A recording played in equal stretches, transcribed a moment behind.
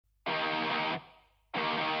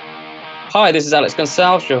Hi, this is Alex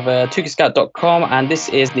Gonçalves of Tukiscout.com, and this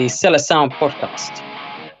is the Seleção podcast.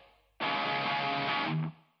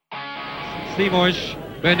 Simões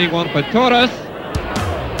bending one for Torres.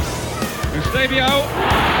 Eusebio.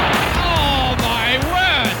 Oh my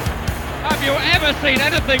word! Have you ever seen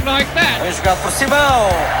anything like that? Bem jogado por Simão,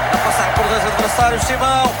 a passar por dois adversários.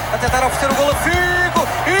 Simão a tentar oferecer o golo a Figo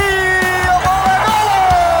e a bola é golo!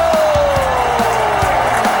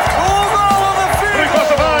 O golo da Figo!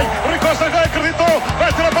 Rui Costa já acreditou,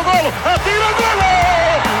 vai tirar para o golo, atira o golo!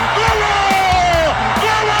 Golo!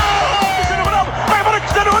 Golo! Cristiano Ronaldo, vai para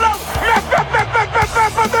Cristiano Ronaldo! Mete, bateu, golo!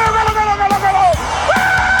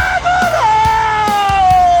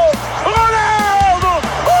 Ronaldo!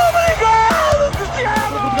 Obrigado,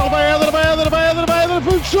 Cristiano! Portugal vai Éder,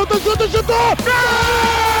 chuta!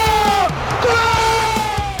 Gol! Gol!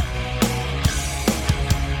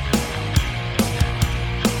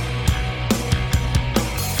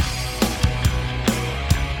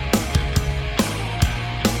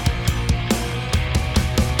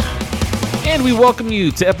 And we welcome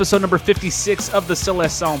you to episode number 56 of the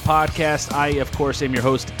Seleção podcast. I, of course, am your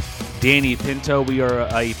host, Danny Pinto. We are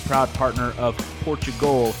a proud partner of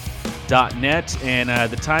Portugal.net,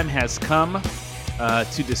 and the time has come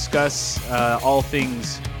to discuss all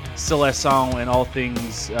things Seleção and all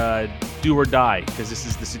things do or die, because this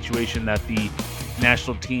is the situation that the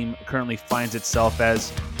national team currently finds itself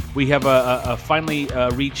as. We have a finally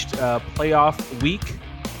reached playoff week,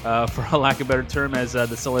 for a lack of a better term, as the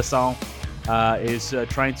Seleção is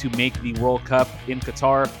trying to make the World Cup in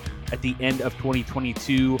Qatar at the end of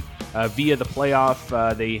 2022 via the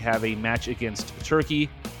playoff. They have a match against Turkey,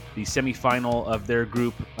 the semifinal of their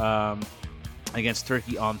group against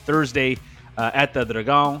Turkey on Thursday at the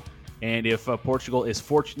Dragão. And if Portugal is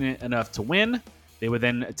fortunate enough to win, they would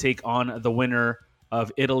then take on the winner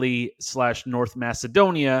of Italy/North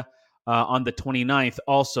Macedonia on the 29th,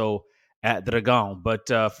 also at Dragão. But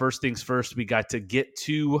first things first, we got to get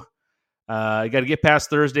to you got to get past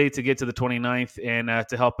Thursday to get to the 29th, and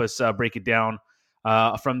to help us break it down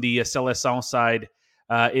from the Seleção side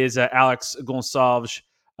is Alex Gonçalves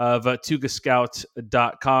of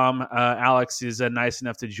Tukiscout.com. Alex is nice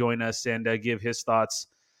enough to join us and give his thoughts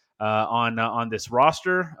on this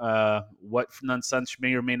roster, what Fernando Santos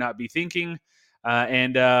may or may not be thinking,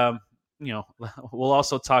 and we'll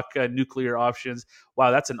also talk nuclear options.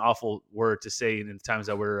 Wow, that's an awful word to say in the times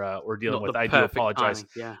that we're dealing with. I do apologize. Timing,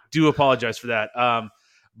 yeah. Do apologize for that.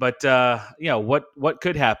 But what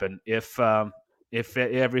could happen if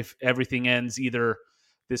everything ends either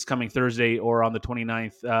this coming Thursday or on the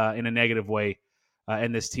 29th in a negative way,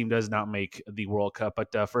 and this team does not make the World Cup?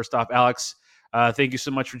 But first off, Alex, thank you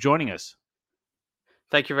so much for joining us.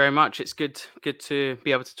 Thank you very much. It's good to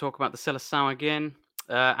be able to talk about the Seleção again.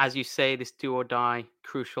 As you say, this do or die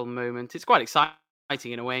crucial moment. It's quite exciting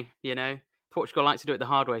in a way, you know. Portugal likes to do it the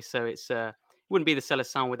hard way, so it wouldn't be the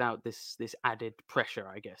Seleção without this added pressure,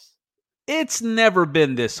 I guess. It's never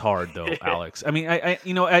been this hard, though, Alex. I mean,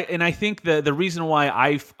 I think the reason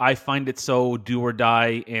why I find it so do or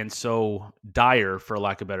die and so dire, for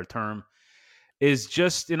lack of a better term, is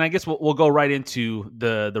just, and I guess we'll go right into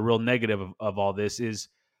the real negative of all this, is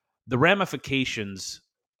the ramifications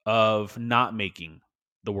of not making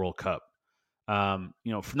the World Cup.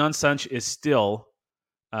 Fernando Santos is still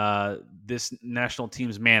this national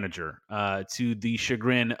team's manager, to the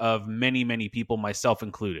chagrin of many, many people, myself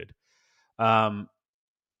included.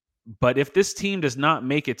 But if this team does not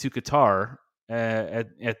make it to Qatar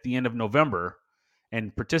at the end of November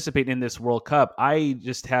and participate in this World Cup, I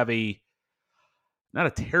just have not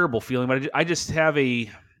a terrible feeling, but I just have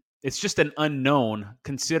it's just an unknown,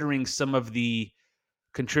 considering some of the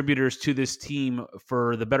contributors to this team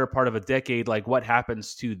for the better part of a decade. Like, what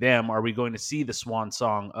happens to them? Are we going to see the swan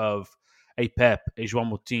song of a Pep, a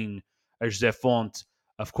João Moutinho, a José Fonte?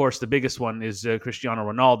 Of course, the biggest one is Cristiano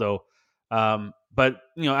Ronaldo. But,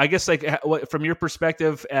 I guess, from your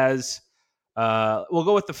perspective as we'll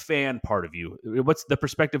go with the fan part of you. What's the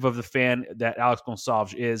perspective of the fan that Alex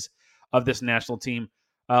Gonçalves is of this national team?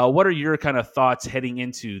 What are your kind of thoughts heading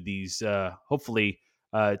into these, hopefully,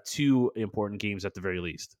 two important games at the very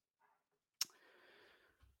least?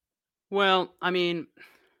 Well, I mean,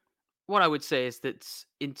 what I would say is that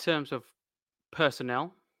in terms of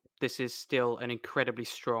personnel, this is still an incredibly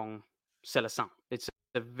strong Seleção. It's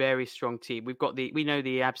a very strong team. We know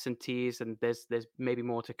the absentees, and there's maybe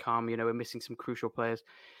more to come. We're missing some crucial players.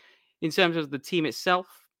 In terms of the team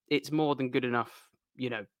itself, it's more than good enough,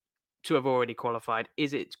 to have already qualified.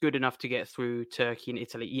 Is it good enough to get through Turkey and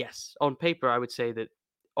Italy? Yes. On paper, I would say that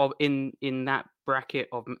in that bracket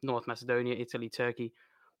of North Macedonia, Italy, Turkey,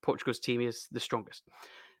 Portugal's team is the strongest.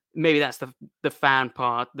 maybe that's the fan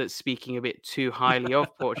part that's speaking a bit too highly of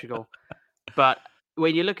Portugal. But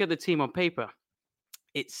when you look at the team on paper,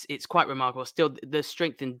 it's quite remarkable. Still, the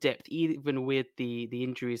strength and depth, even with the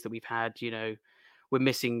injuries that we've had, we're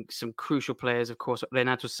missing some crucial players. Of course,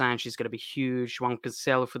 Renato Sanches is going to be huge. Juan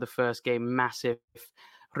Cancelo for the first game, massive.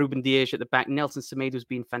 Ruben Dias at the back. Nelson Semedo's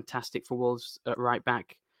been fantastic for Wolves at right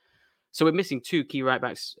back. So we're missing 2 key right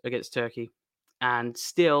backs against Turkey, and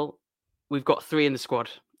still we've got 3 in the squad,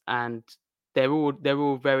 and they're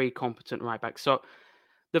all very competent right backs. So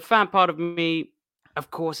the fan part of me,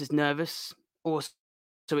 of course, is nervous. Also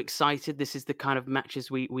excited. This is the kind of matches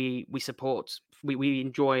we support. We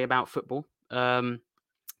enjoy about football.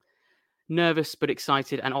 Nervous but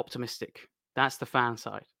excited and optimistic. That's the fan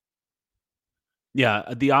side. Yeah,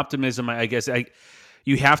 the optimism. I guess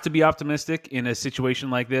you have to be optimistic in a situation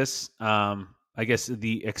like this. I guess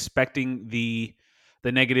the expecting the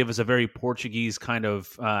negative is a very Portuguese kind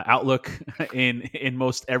of outlook in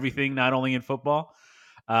most everything, not only in football.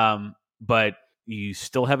 But you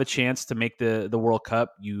still have a chance to make the World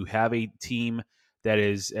Cup. You have a team that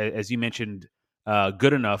is, as you mentioned,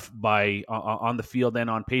 good enough on the field and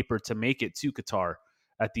on paper to make it to Qatar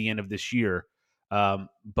at the end of this year.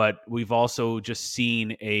 But we've also just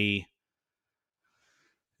seen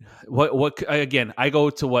what again. I go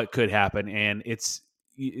to what could happen, and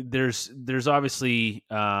there's obviously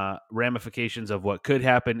ramifications of what could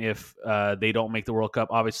happen if they don't make the World Cup.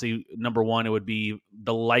 Obviously, number one, it would be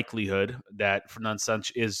the likelihood that Fernand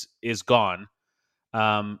Sanches is gone.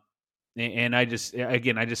 And I just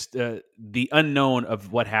the unknown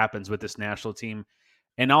of what happens with this national team,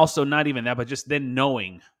 and also not even that, but just then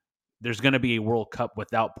knowing there's going to be a World Cup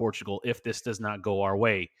without Portugal if this does not go our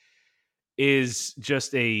way is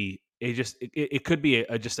just it could be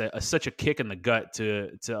such a kick in the gut to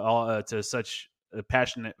such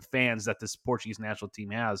passionate fans that this Portuguese national team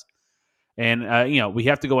has. And we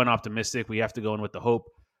have to go in optimistic. We have to go in with the hope.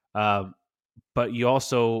 But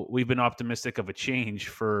we've been optimistic of a change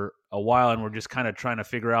for a while, and we're just kind of trying to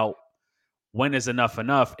figure out when is enough.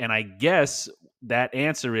 And I guess that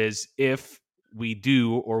answer is if we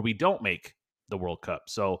do or we don't make the World Cup.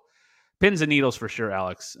 So pins and needles for sure,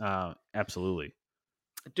 Alex. Absolutely.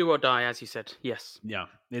 Do or die, as you said. Yes. Yeah,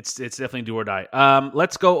 it's definitely do or die.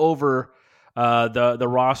 Let's go over the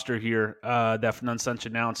roster here that Fernand Sanches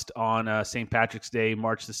announced on St. Patrick's Day,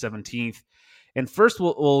 March the 17th. And first,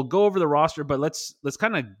 we'll go over the roster, but let's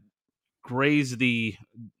kind of graze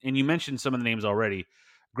and you mentioned some of the names already,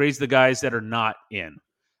 graze the guys that are not in.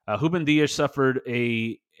 Ruben Dias suffered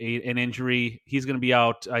an injury. He's going to be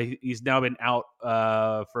out. He's now been out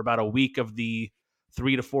for about a week of the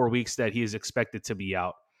 3 to 4 weeks that he is expected to be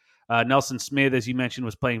out. Nelson Smith, as you mentioned,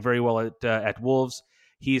 was playing very well at Wolves.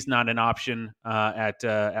 He's not an option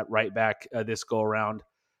at right back this go around.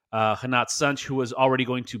 Renato Sanches, who was already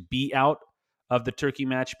going to be out of the Turkey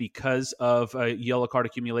match because of a yellow card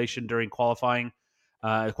accumulation during qualifying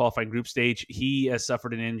group stage, he has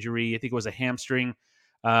suffered an injury. I think it was a hamstring.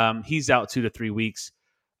 He's out 2 to 3 weeks.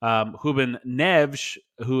 Ruben Neves,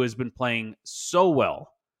 who has been playing so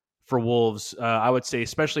well for Wolves, I would say,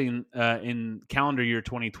 especially in calendar year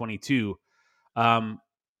 2022,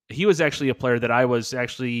 he was actually a player that I was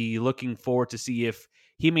actually looking forward to see if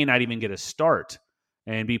he may not even get a start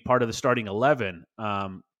and be part of the starting 11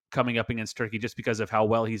 coming up against Turkey, just because of how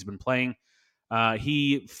well he's been playing.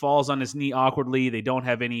 He falls on his knee awkwardly. They don't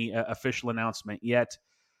have any official announcement yet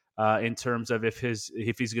in terms of if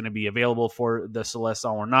he's going to be available for the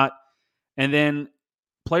Seleção or not. And then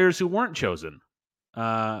players who weren't chosen.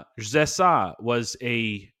 José Sá was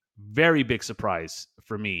a very big surprise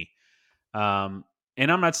for me. And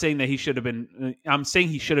I'm not saying that he should have been. I'm saying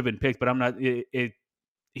he should have been picked, but I'm not.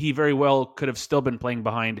 He very well could have still been playing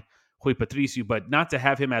behind Rui Patricio, but not to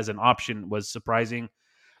have him as an option was surprising.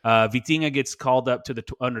 Vitinha gets called up to the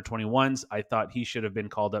under 21s. I thought he should have been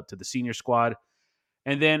called up to the senior squad.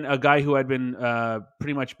 And then a guy who had been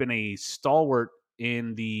pretty much been a stalwart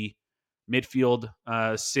in the midfield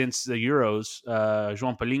since the Euros,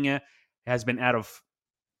 João Palhinha, has been out of.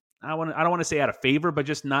 I don't want to say out of favor, but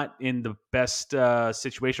just not in the best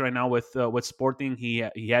situation right now with Sporting. He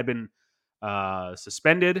had been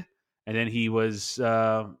suspended, and then he was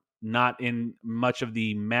not in much of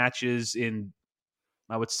the matches in,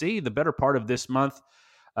 I would say, the better part of this month.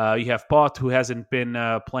 You have Pot, who hasn't been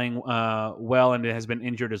playing well and has been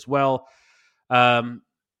injured as well. I'm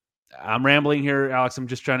rambling here, Alex. I'm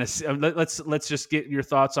just trying to let's just get your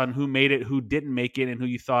thoughts on who made it, who didn't make it, and who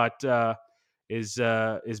you thought was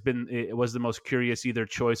the most curious, either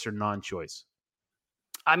choice or non-choice.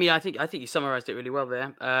 I mean, I think you summarized it really well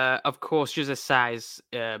there. Of course, José Sá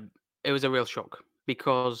it was a real shock.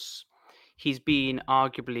 because he's been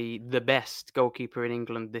arguably the best goalkeeper in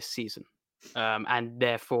England this season, and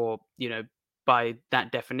therefore, by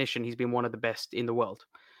that definition, he's been one of the best in the world.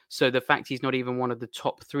 So the fact he's not even one of the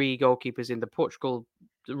top 3 goalkeepers in the Portugal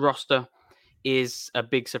roster is a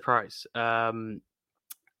big surprise.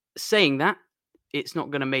 Saying that, it's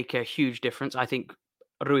not going to make a huge difference. I think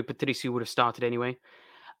Rui Patricio would have started anyway.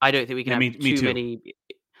 I don't think we can have me too. many.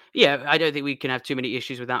 Yeah, I don't think we can have too many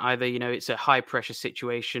issues with that either. It's a high pressure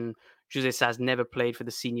situation. Jose Saz never played for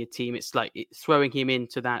the senior team. It's like throwing him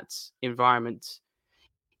into that environment.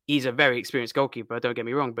 He's a very experienced goalkeeper. Don't get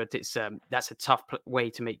me wrong, but that's a tough way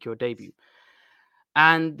to make your debut.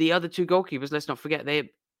 And the other 2 goalkeepers, let's not forget, they're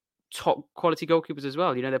top quality goalkeepers as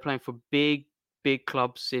well. They're playing for big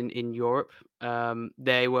clubs in Europe.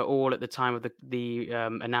 They were all at the time of the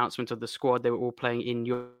announcement of the squad. They were all playing in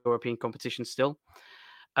European competition still.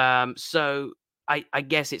 So I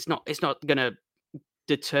guess it's not going to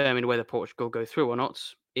determine whether Portugal go through or not.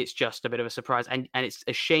 It's just a bit of a surprise, and it's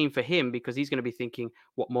a shame for him because he's going to be thinking,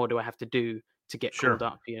 what more do I have to do to get called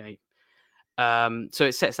up? So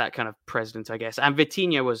it sets that kind of precedent, I guess. And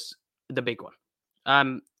Vitinha was the big one.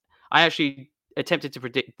 I actually attempted to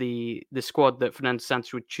predict the squad that Fernando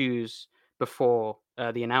Santos would choose before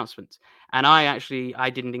the announcement, and I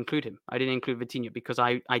didn't include him. I didn't include Vitinha because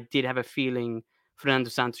I did have a feeling Fernando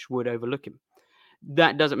Santos would overlook him.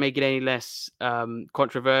 That doesn't make it any less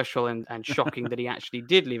controversial and shocking that he actually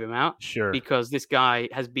did leave him out. Sure. Because this guy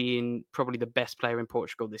has been probably the best player in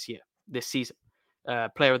Portugal this season.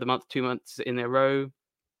 Player of the month 2 months in a row.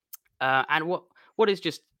 And what is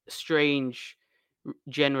just strange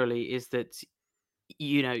generally is that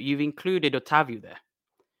you've included Otavio there,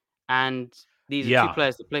 and these are 2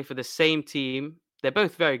 players that play for the same team. They're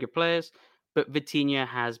both very good players, but Vitinha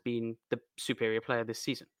has been the superior player this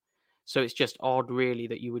season. So it's just odd, really,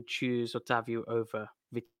 that you would choose Otavio over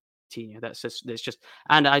Vitinha. That's just.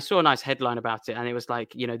 And I saw a nice headline about it, and it was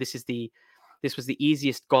like, this was the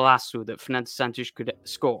easiest golazo that Fernando Santos could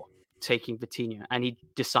score, taking Vitinha, and he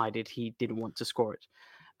decided he didn't want to score it,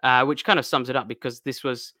 which kind of sums it up because this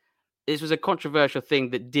was a controversial thing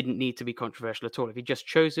that didn't need to be controversial at all. If he just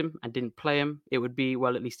chose him and didn't play him, it would be,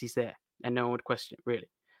 well, at least he's there, and no one would question it. Really,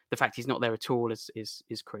 the fact he's not there at all is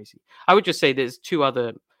crazy. I would just say there's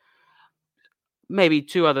maybe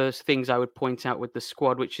two other things I would point out with the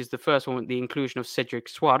squad, which is the first one, the inclusion of Cedric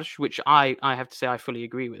Soares, which I have to say I fully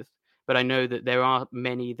agree with. But I know that there are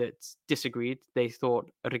many that disagreed. They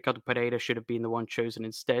thought Ricardo Pereira should have been the one chosen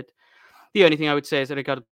instead. The only thing I would say is that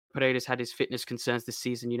Ricardo Pereira's had his fitness concerns this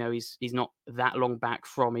season. He's not that long back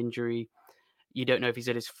from injury. You don't know if he's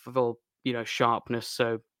at his full, sharpness.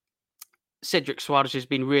 So Cedric Soares has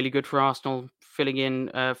been really good for Arsenal, filling in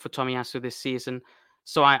for Tomiyasu this season.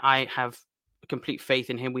 So I have complete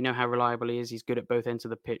faith in him. We know how reliable he is. He's good at both ends of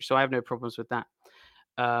the pitch. So I have no problems with that.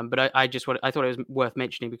 But I thought it was worth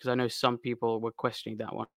mentioning because I know some people were questioning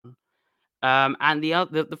that one. And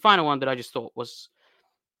the final one that I just thought was,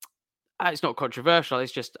 it's not controversial.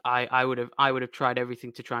 It's just I would have tried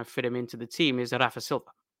everything to try and fit him into the team is Rafa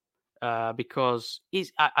Silva, because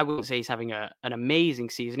I wouldn't say he's having an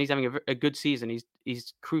amazing season. He's having a good season.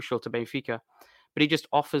 He's crucial to Benfica, but he just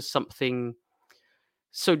offers something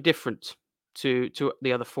so different to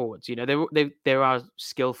the other forwards. There are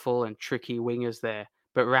skillful and tricky wingers there,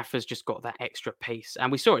 but Rafa's just got that extra pace,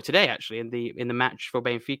 and we saw it today actually in the match for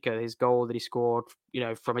Benfica. His goal that he scored,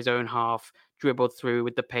 from his own half, dribbled through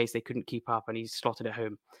with the pace, they couldn't keep up, and he slotted it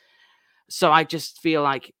home. So I just feel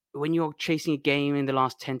like when you're chasing a game in the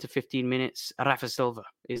last 10 to 15 minutes, Rafa Silva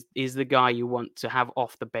is the guy you want to have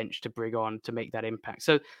off the bench to bring on to make that impact.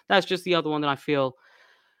 So that's just the other one that I feel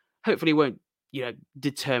hopefully won't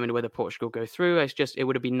determine whether Portugal go through. It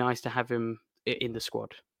would have been nice to have him in the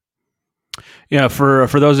squad. Yeah, for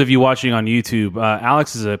those of you watching on YouTube,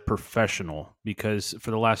 Alex is a professional because for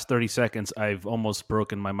the last 30 seconds, I've almost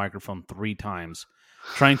broken my microphone 3 times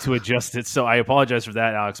trying to adjust it. So I apologize for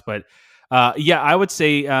that, Alex. But I would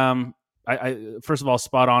say, I first of all,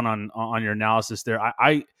 spot on your analysis there.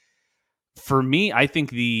 For me, I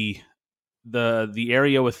think the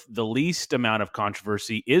area with the least amount of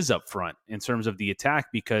controversy is up front in terms of the attack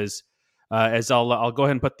because. As I'll go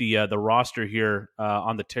ahead and put the roster here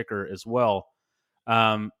on the ticker as well.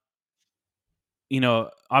 Obviously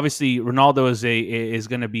Ronaldo is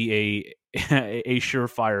going to be a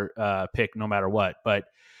surefire pick no matter what. But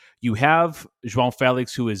you have João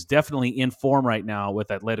Felix, who is definitely in form right now with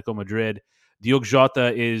Atletico Madrid. Diogo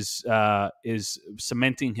Jota is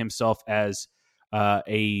cementing himself as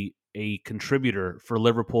a contributor for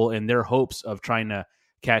Liverpool in their hopes of trying to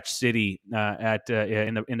catch City in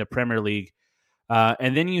the Premier League,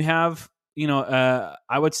 and then you have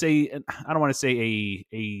I would say I don't want to say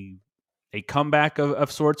a comeback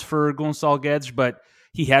of sorts for Gonçalo Guedes, but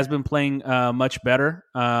he has been playing much better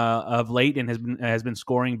of late and has been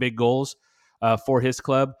scoring big goals for his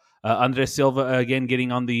club. Andre Silva again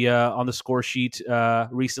getting on the score sheet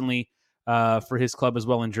recently for his club as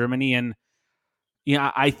well in Germany, and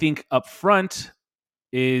I think up front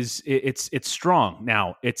it's strong.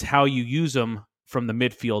 Now it's how you use them from the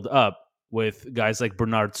midfield up with guys like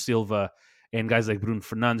Bernard Silva and guys like Bruno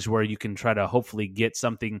Fernandes, where you can try to hopefully get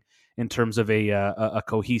something in terms of a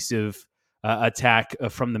cohesive attack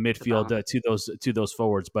from the midfield to those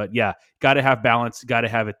forwards. But yeah, got to have balance, got to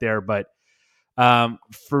have it there. But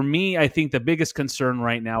for me, I think the biggest concern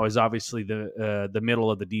right now is obviously the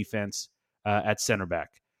middle of the defense at center back.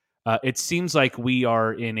 It seems like we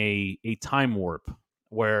are in a time warp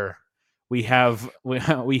where we have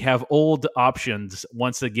old options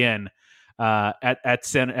once again at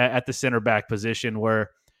the center back position, where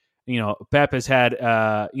Pep has had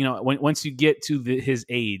once you get to his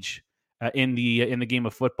age in the game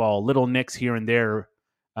of football, little nicks here and there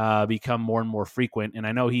become more and more frequent. And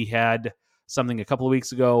I know he had something a couple of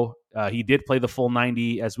weeks ago. He did play the full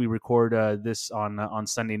 90 as we record this on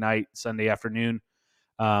Sunday afternoon.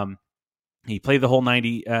 He played the whole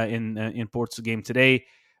 90 in Portu's game today.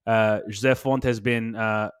 José Fonte has been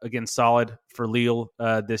again solid for Lille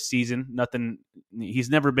this season. He's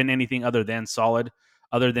never been anything other than solid,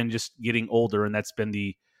 other than just getting older, and that's been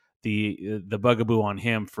the bugaboo on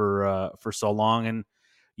him for so long. And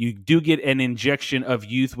you do get an injection of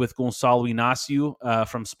youth with Gonçalo Inácio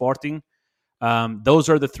from Sporting. Those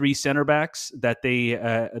are the three center backs that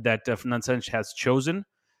Fernando Santos has chosen.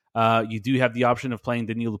 You do have the option of playing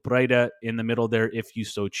Danilo Pereira in the middle there if you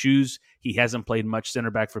so choose. He hasn't played much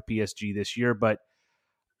center back for PSG this year, but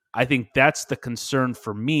I think that's the concern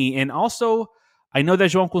for me. And also, I know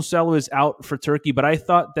that João Cancelo is out for Turkey, but I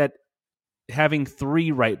thought that having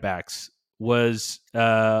three right backs was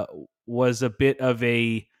a bit of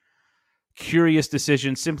a curious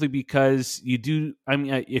decision, simply because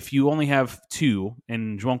if you only have two,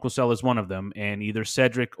 and João Cancelo is one of them, and either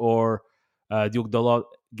Cedric or Diogo Dalot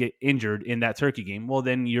get injured in that Turkey game, well,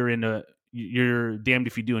 then you're damned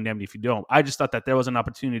if you do and damned if you don't. I just thought that there was an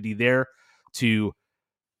opportunity there to,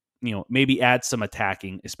 maybe add some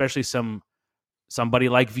attacking, especially somebody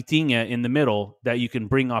like Vitinha in the middle that you can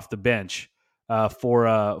bring off the bench for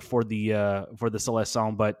the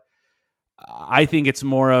Seleção. But I think it's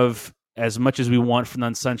more of, as much as we want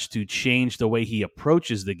Fernando Santos to change the way he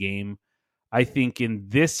approaches the game, I think in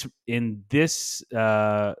this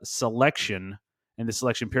selection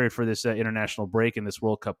period for this international break and this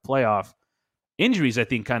World Cup playoff, injuries I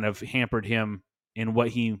think kind of hampered him in what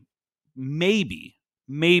he maybe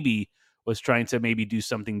was trying to maybe do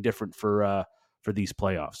something different for these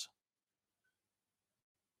playoffs.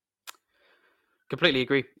 Completely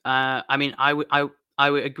agree. I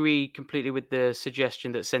would agree completely with the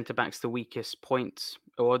suggestion that centre back's the weakest point,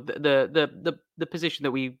 or the position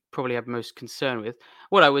that we probably have most concern with.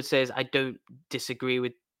 What I would say is I don't disagree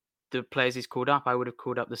with the players he's called up. I would have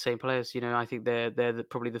called up the same players. I think they're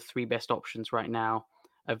probably the three best options right now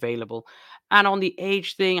available. And on the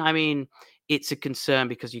age thing, I mean, it's a concern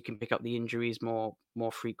because you can pick up the injuries more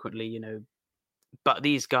frequently. But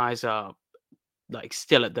these guys are like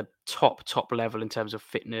still at the top level in terms of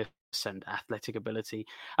fitness and athletic ability.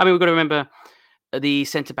 I mean, we've got to remember the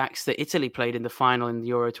centre backs that Italy played in the final in the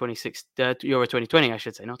Euro 2020, I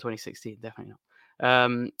should say, not 2016, definitely not.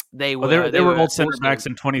 They were old centre backs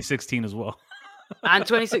in 2016 as well. And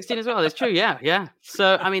 2016 as well. That's true. Yeah.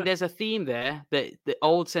 So, I mean, there's a theme there that the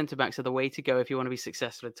old centre backs are the way to go if you want to be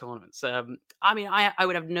successful in tournaments. I mean, I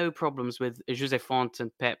would have no problems with José Fonte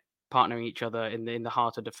and Pep partnering each other in the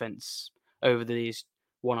heart of defence over these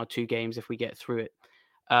one or two games if we get through it.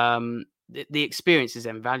 The experience is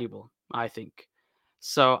invaluable, I think.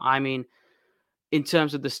 So, I mean, in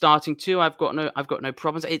terms of the starting two, I've got no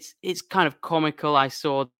problems. It's kind of comical. I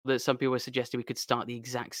saw that some people were suggesting we could start the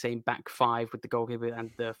exact same back five with the goalkeeper and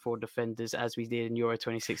the four defenders as we did in Euro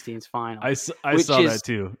 2016's final. I saw that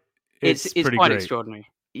too. It's quite great. Extraordinary.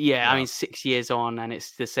 Yeah, I mean, 6 years on and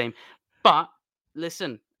it's the same. But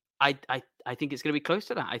listen, I think it's going to be close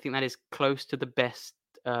to that. I think that is close to the best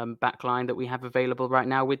backline that we have available right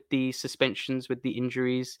now, with the suspensions, with the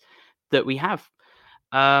injuries that we have.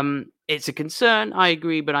 It's a concern, I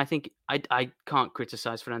agree, but I think I can't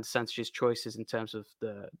criticize Fernando Sanchez's choices in terms of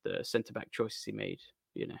the centre back choices he made.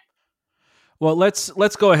 Well, let's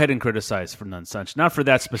go ahead and criticize Fernando Sanchez, not for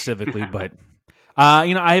that specifically, but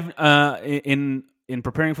I've in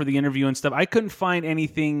preparing for the interview and stuff, I couldn't find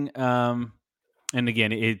anything. And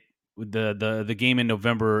again, the game in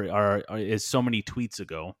November is so many tweets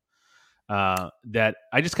ago that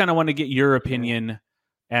I just kind of want to get your opinion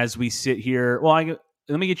as we sit here. Well,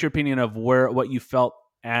 let me get your opinion of what you felt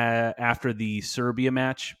after the Serbia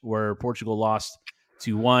match where Portugal lost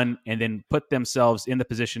 2-1 and then put themselves in the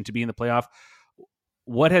position to be in the playoff.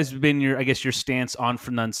 What has been your stance on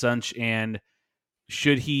Fernand Sanch, and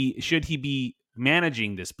should he be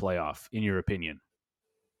managing this playoff in your opinion?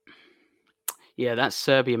 Yeah, that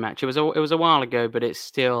Serbia match. It was a while ago, but it's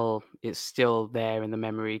still there in the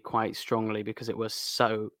memory quite strongly because it was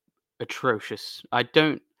so atrocious. I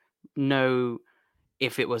don't know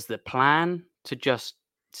if it was the plan to just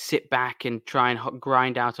sit back and try and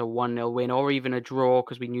grind out a 1-0 win or even a draw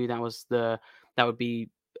because we knew that would be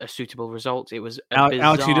a suitable result. It was a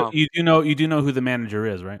bizarre. Alex, you do know who the manager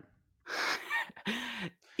is, right?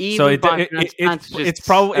 Even so it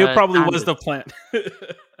probably was the plan.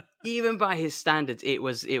 Even by his standards, it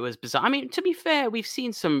was bizarre. I mean, to be fair, we've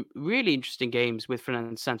seen some really interesting games with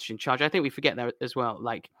Fernand Santos in charge. I think we forget that as well.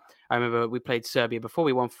 Like, I remember we played Serbia before.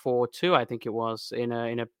 We won 4-2, I think it was,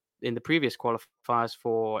 in the previous qualifiers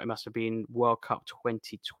for, it must have been World Cup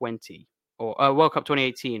 2020 or World Cup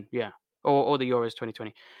 2018, yeah, or the Euros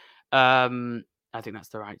 2020. I think that's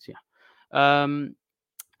the right, yeah.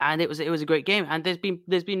 And it was a great game. And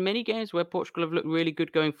there's been many games where Portugal have looked really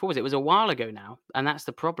good going forwards. It was a while ago now, and that's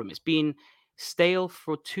the problem. It's been stale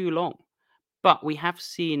for too long. But we have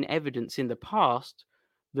seen evidence in the past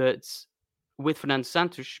that with Fernando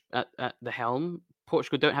Santos at the helm,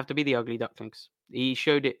 Portugal don't have to be the ugly ducklings. He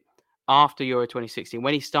showed it after Euro 2016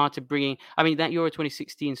 when he started bringing. I mean, that Euro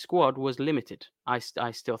 2016 squad was limited. I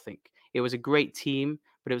still think it was a great team,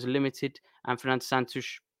 but it was limited. And Fernando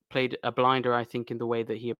Santos played a blinder, I think, in the way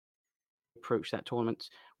that he approached that tournament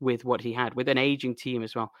with what he had, with an aging team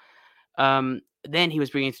as well. Then he was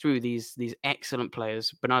bringing through these excellent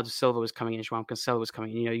players. Bernardo Silva was coming in, João Cancelo was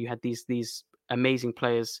coming in. You know, you had these amazing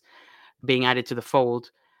players being added to the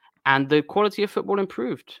fold, and the quality of football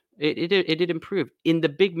improved. It did improve. In the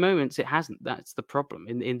big moments, it hasn't. That's the problem.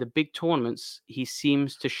 In the big tournaments, he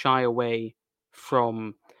seems to shy away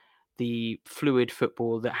from the fluid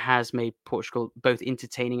football that has made Portugal both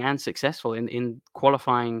entertaining and successful in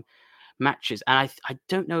qualifying matches. And I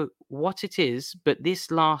don't know what it is, but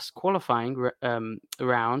this last qualifying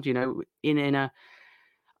round, you know, in a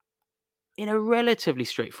relatively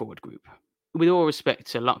straightforward group, with all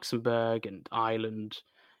respect to Luxembourg and Ireland,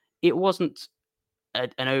 it wasn't an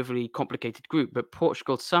overly complicated group, but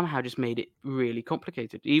Portugal somehow just made it really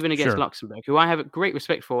complicated, even against Luxembourg, who I have a great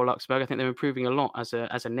respect for. Luxembourg, I think they're improving a lot as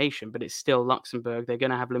a nation, but it's still Luxembourg. They're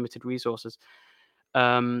going to have limited resources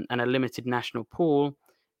and a limited national pool.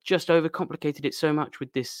 Just overcomplicated it so much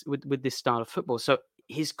with this style of football. So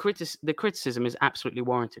the criticism is absolutely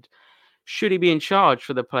warranted. Should he be in charge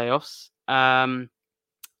for the playoffs? I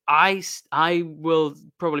will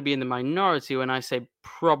probably be in the minority when I say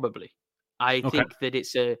probably. I think that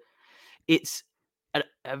it's a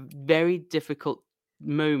very difficult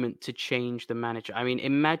moment to change the manager. I mean,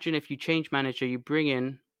 imagine if you change manager, you bring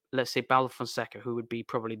in, let's say, Paulo Fonseca, who would be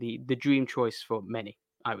probably the dream choice for many,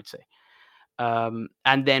 I would say. And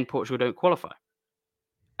then Portugal don't qualify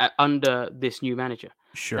under this new manager.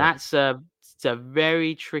 Sure. It's a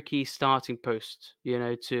very tricky starting post, you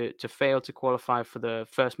know, to fail to qualify for the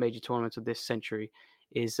first major tournament of this century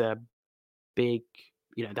is a big,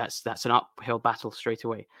 you know, that's an uphill battle straight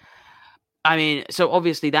away. I mean, so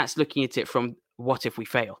obviously that's looking at it from what if we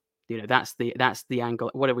fail? You know, that's the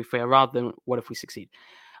angle. What if we fail rather than what if we succeed?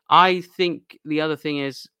 I think the other thing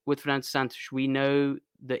is with Fernando Santos, we know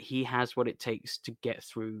that he has what it takes to get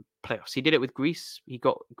through playoffs. He did it with Greece. He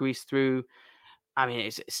got Greece through. I mean,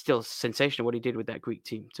 it's still sensational what he did with that Greek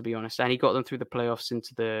team, to be honest. And he got them through the playoffs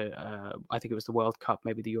into the, I think it was the World Cup,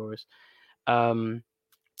 maybe the Euros.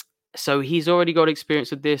 So he's already got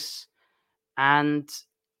experience with this, and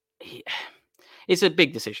it's a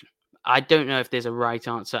big decision. I don't know if there's a right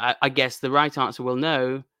answer. I guess the right answer we'll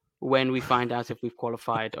know when we find out if we've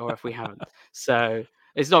qualified or if we haven't. So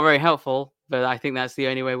it's not very helpful, but I think that's the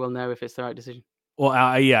only way we'll know if it's the right decision. Well,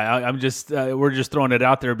 I'm just we're just throwing it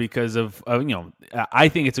out there because of you know, I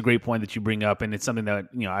think it's a great point that you bring up, and it's something that,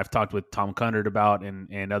 you know, I've talked with Tom Cundert about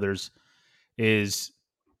and others, is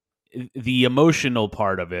the emotional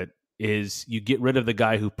part of it is you get rid of the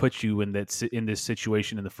guy who put you in this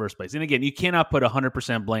situation in the first place. And again, you cannot put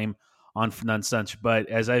 100% blame on Fernand Santos, but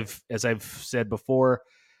as I've said before,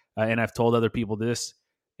 and I've told other people this,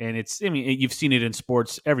 and you've seen it in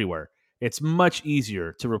sports everywhere. It's much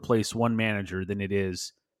easier to replace one manager than it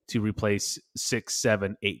is to replace 6,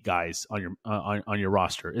 7, 8 guys on your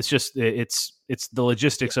roster. It's just it's the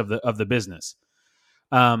logistics of the business.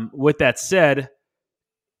 With that said,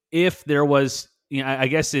 if there was, I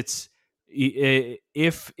guess it's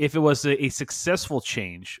if it was a successful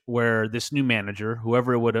change where this new manager,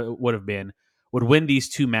 whoever it would have been, would win these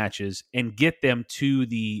 2 matches and get them to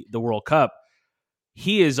the World Cup,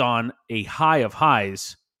 he is on a high of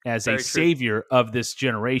highs as a Very true. savior of this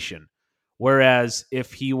generation. Whereas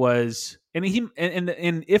if he was, and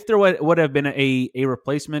if there would have been a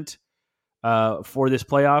replacement for this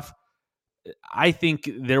playoff, I think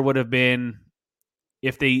there would have been,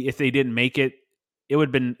 if they didn't make it, it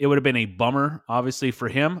would have been a bummer, obviously, for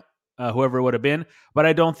him, whoever it would have been. But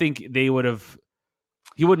I don't think they would have.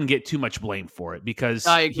 He wouldn't get too much blame for it because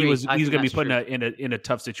I agree. he's going to be put true. in a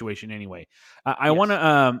tough situation anyway. I want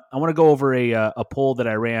to go over a poll that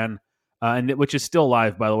I ran, which is still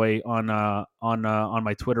live, by the way, on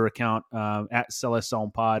my Twitter account at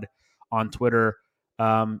Seleção Pod on Twitter.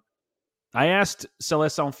 I asked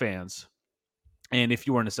Seleção fans, and if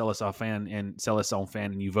you weren't a Seleção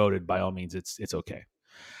fan and you voted, by all means, it's okay.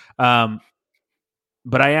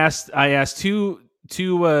 But I asked two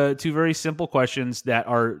very simple questions that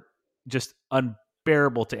are just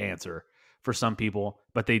unbearable to answer for some people,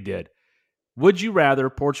 but they did. Would you rather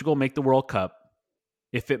Portugal make the World Cup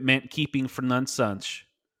if it meant keeping Fernando Santos,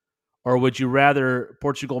 or would you rather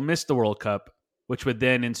Portugal miss the World Cup, which would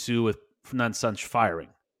then ensue with Fernando Santos firing?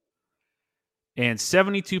 And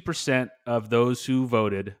 72% of those who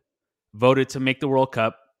voted to make the World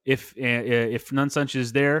Cup. If Fernando Santos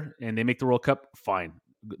is there and they make the World Cup, fine,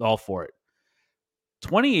 all for it.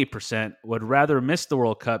 28% would rather miss the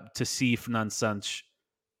World Cup to see Fernando Santos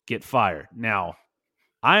get fired. Now,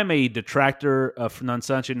 I am a detractor of Fernando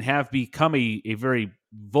Santos and have become a very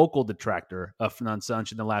vocal detractor of Fernando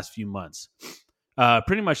Santos in the last few months,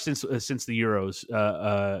 pretty much since the Euros,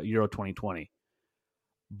 Euro 2020.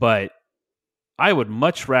 But I would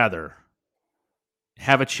much rather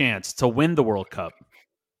have a chance to win the World Cup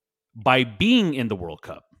by being in the World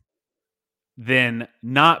Cup than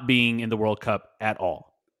not being in the World Cup at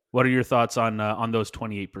all. What are your thoughts on those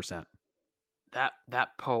 28%? That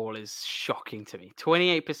poll is shocking to me.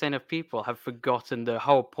 28% of people have forgotten the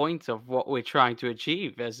whole point of what we're trying to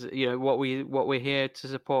achieve, as what we're here to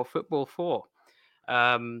support football for.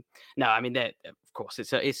 No, I mean, of course,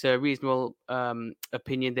 it's a reasonable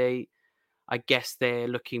opinion. I guess they're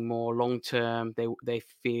looking more long term. They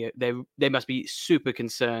fear they must be super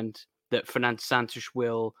concerned that Fernando Santos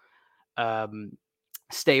will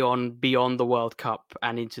stay on beyond the World Cup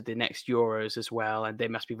and into the next Euros as well, and they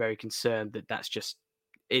must be very concerned that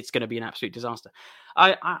it's going to be an absolute disaster.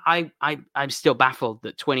 I'm still baffled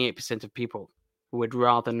that 28% of people would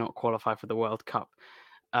rather not qualify for the World Cup.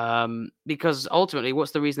 Because ultimately,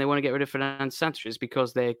 what's the reason they want to get rid of Fernando Santos? Is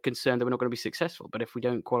because they're concerned that we're not going to be successful. But if we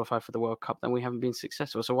don't qualify for the World Cup, then we haven't been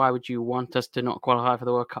successful. So why would you want us to not qualify for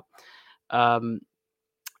the World Cup?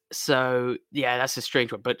 So yeah, that's a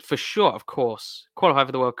strange one. But for sure, of course, qualify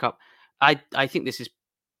for the World Cup. I think this is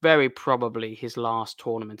very probably his last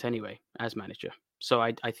tournament anyway as manager. So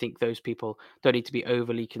I think those people don't need to be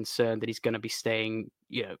overly concerned that he's going to be staying,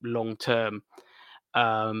 long term.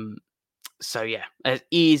 So yeah, an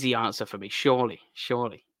easy answer for me. Surely.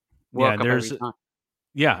 World Cup every time.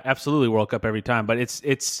 Yeah, absolutely, World Cup every time. But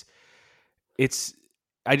it's.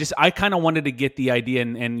 I kind of wanted to get the idea,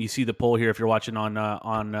 and you see the poll here if you're watching on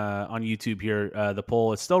YouTube here. The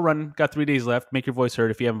poll is still running. Got 3 days left. Make your voice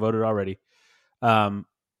heard if you haven't voted already.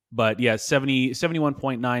 But yeah,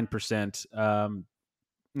 71.9%.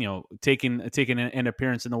 Taking an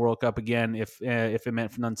appearance in the World Cup again if it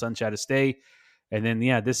meant Fernando Santos had to stay. And then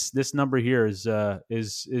this number here is I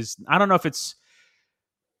don't know if it's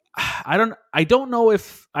I don't know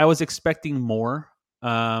if I was expecting more,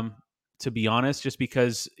 to be honest, just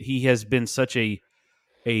because he has been such a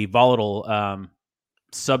volatile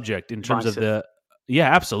subject in terms Divisive. of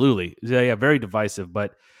absolutely, very divisive.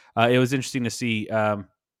 But it was interesting to see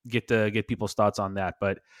get people's thoughts on that.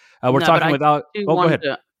 But we're talking without. Go ahead.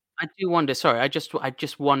 I do wonder. Sorry, I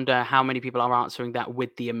just wonder how many people are answering that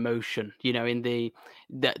with the emotion, in the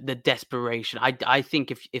desperation. I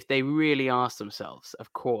think if they really ask themselves,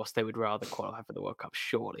 of course they would rather qualify for the World Cup.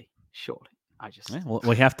 Surely.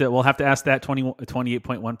 We'll have to ask that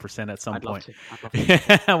 28.1% at some point. I'd love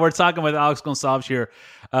to. We're talking with Alex Gonçalves here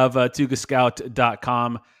of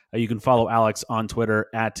tugascout.com. You can follow Alex on Twitter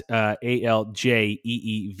at ALJEEVES.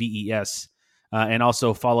 And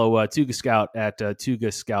also follow Tuga Scout at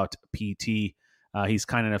Tuga Scout PT. He's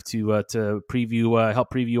kind enough to help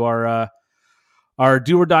preview our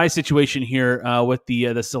do or die situation here with the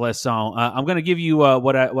Seleção. I'm going to give you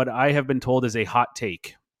what I have been told is a hot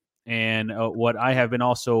take, and what I have been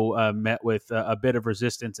also met with a bit of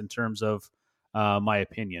resistance in terms of my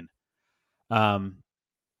opinion.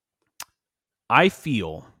 I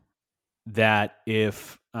feel that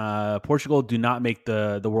if Portugal do not make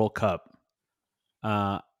the World Cup,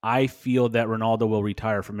 I feel that Ronaldo will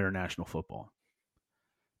retire from international football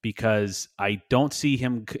because I don't see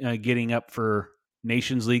him getting up for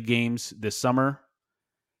Nations League games this summer,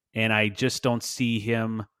 and I just don't see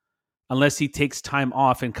him unless he takes time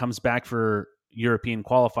off and comes back for European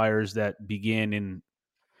qualifiers that begin in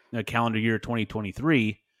calendar year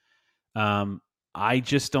 2023. I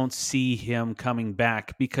just don't see him coming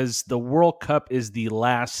back because the World Cup is the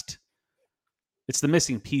last. It's the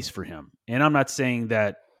missing piece for him. And I'm not saying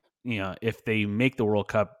that, if they make the World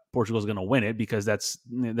Cup, Portugal's going to win it because that's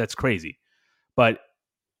crazy. But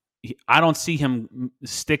I don't see him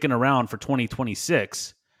sticking around for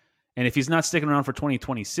 2026. And if he's not sticking around for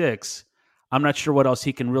 2026, I'm not sure what else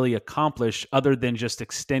he can really accomplish other than just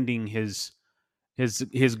extending his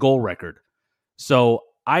goal record. So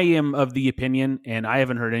I am of the opinion, and I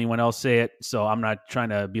haven't heard anyone else say it, so I'm not trying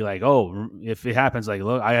to be like, oh, if it happens, like,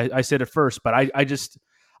 look, I said it first, but I'm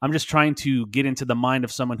just trying to get into the mind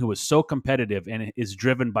of someone who is so competitive and is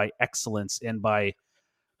driven by excellence and by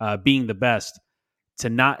being the best, to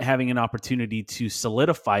not having an opportunity to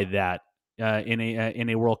solidify that in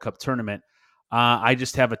a World Cup tournament. I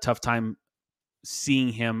just have a tough time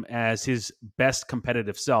seeing him as his best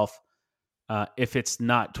competitive self if it's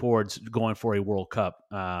not towards going for a World Cup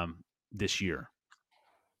this year.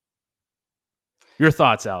 Your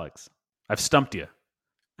thoughts, Alex? I've stumped you.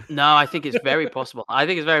 No, I think it's very possible. I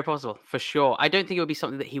think it's very possible for sure. I don't think it would be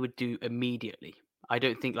something that he would do immediately. I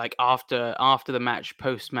don't think like after the match,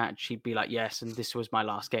 post match, he'd be like, yes, and this was my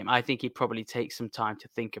last game. I think he'd probably take some time to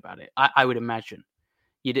think about it. I would imagine.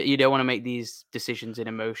 You don't want to make these decisions in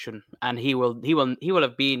emotion, and he will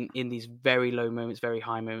have been in these very low moments, very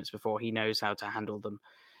high moments before. He knows how to handle them.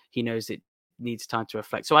 He knows it needs time to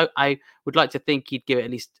reflect. So I would like to think he'd give it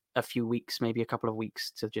at least a few weeks, maybe a couple of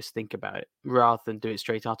weeks, to just think about it rather than do it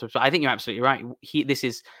straight afterwards. But I think you're absolutely right. This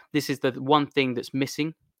is the one thing that's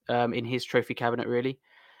missing in his trophy cabinet, really.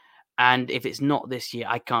 And if it's not this year,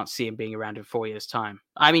 I can't see him being around in 4 years' time.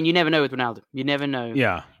 I mean, you never know with Ronaldo. You never know.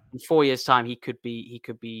 Yeah. In 4 years' time, he could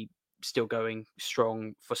be still going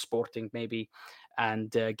strong for Sporting, maybe,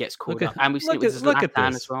 and gets called up. And we've seen it with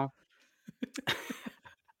Zlatan as well.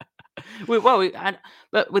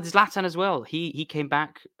 But with Zlatan as well, he came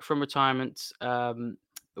back from retirement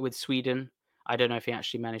with Sweden. I don't know if he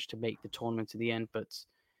actually managed to make the tournament in the end, but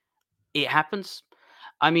it happens.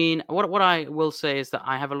 I mean, what I will say is that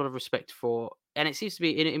I have a lot of respect for, and it seems to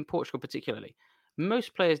be in Portugal particularly,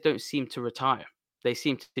 most players don't seem to retire. They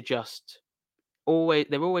seem to just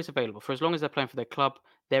they're always available. For as long as they're playing for their club,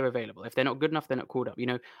 they're available. If they're not good enough, they're not called up.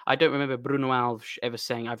 I don't remember Bruno Alves ever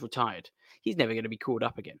saying, I've retired. He's never going to be called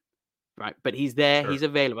up again, right? But he's there. Sure. He's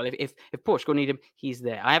available. If Portugal need him, he's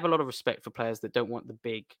there. I have a lot of respect for players that don't want the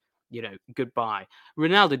big, goodbye.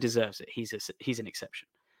 Ronaldo deserves it. He's an exception.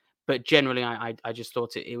 But generally, I just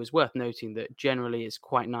thought it was worth noting that generally it's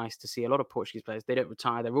quite nice to see a lot of Portuguese players. They don't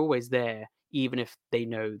retire. They're always there, even if they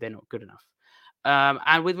know they're not good enough.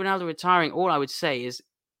 And with Ronaldo retiring, all I would say is,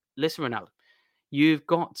 listen, Ronaldo, you've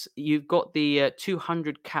got the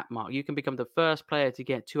 200 cap mark. You can become the first player to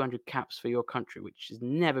get 200 caps for your country, which has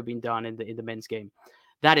never been done in the men's game.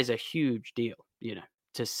 That is a huge deal,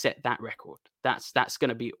 to set that record. That's going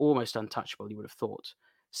to be almost untouchable, you would have thought.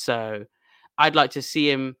 So I'd like to see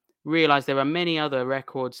him realize there are many other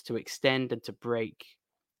records to extend and to break.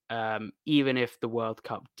 Even if the World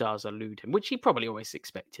Cup does elude him, which he probably always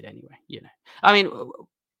expected anyway, I mean,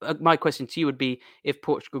 my question to you would be, if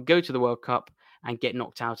Portugal go to the World Cup and get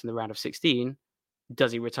knocked out in the round of 16,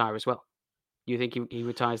 does he retire as well? You think he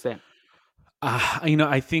retires then? I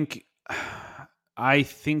think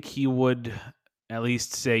he would at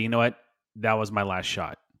least say, you know what, that was my last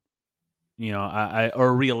shot. Or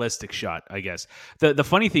a realistic shot, I guess. The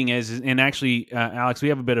funny thing is, and actually, Alex, we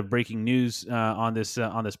have a bit of breaking news on this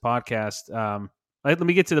podcast. Let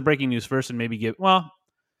me get to the breaking news first, and maybe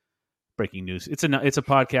breaking news. It's a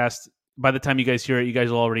podcast. By the time you guys hear it, you guys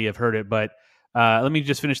will already have heard it. But let me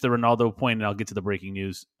just finish the Ronaldo point, and I'll get to the breaking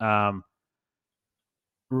news.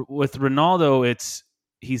 With Ronaldo,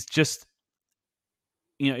 he's just.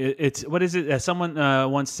 It's what is it? Someone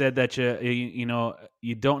once said that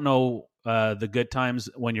you don't know the good times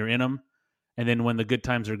when you're in them, and then when the good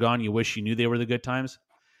times are gone, you wish you knew they were the good times.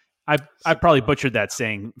 I probably butchered that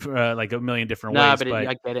saying like a million different ways. But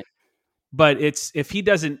I get it. But it's if he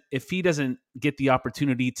doesn't get the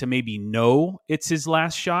opportunity to maybe know it's his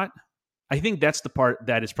last shot, I think that's the part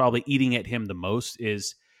that is probably eating at him the most.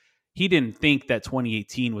 Is he didn't think that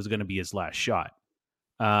 2018 was going to be his last shot.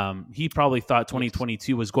 He probably thought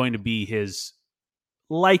 2022 was going to be his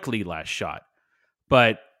likely last shot,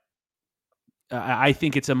 but I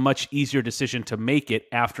think it's a much easier decision to make it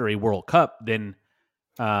after a World Cup than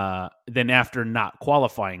after not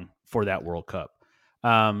qualifying for that World Cup.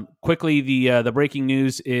 Quickly, the breaking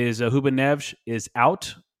news is Ruben Neves is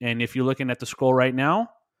out, and if you're looking at the scroll right now,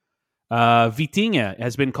 Vitinha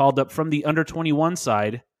has been called up from the under-21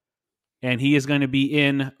 side, and he is going to be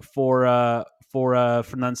in for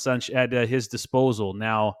Fernando Santos at his disposal.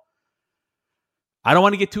 Now, I don't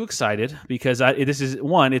want to get too excited because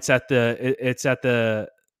it's at the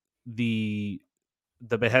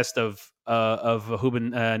behest of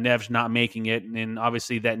Ruben Neves not making it, and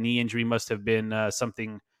obviously that knee injury must have been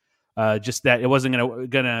something just that it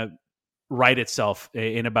wasn't gonna right itself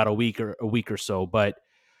in about a week or so. But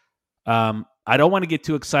I don't want to get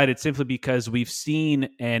too excited simply because we've seen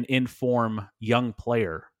an informed young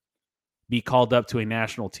player be called up to a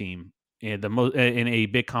national team in a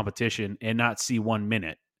big competition and not see 1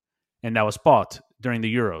 minute, and that was Pot during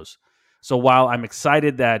the Euros. So while I'm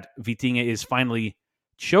excited that Vitinha is finally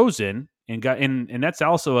chosen and that's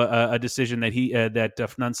also a decision that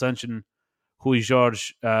Fernando Santos and Rui Jorge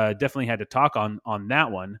definitely had to talk on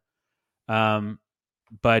that one.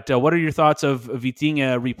 But what are your thoughts of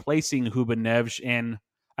Vitinha replacing Ruben Neves, and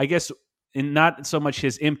I guess in not so much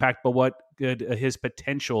his impact, but what could his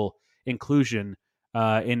potential inclusion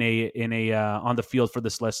in a on the field for the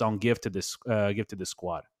Seleção give to this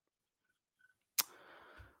squad?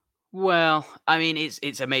 Well, I mean,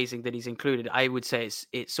 it's amazing that he's included. I would say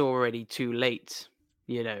it's already too late.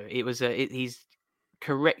 He's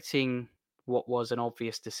correcting what was an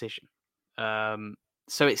obvious decision.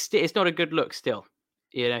 So it's not a good look still.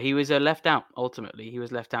 He was left out ultimately. He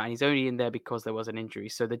was left out, and he's only in there because there was an injury.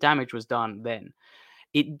 So the damage was done then.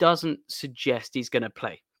 It doesn't suggest he's going to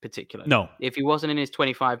play particularly. No. If he wasn't in his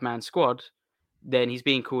 25-man squad, then he's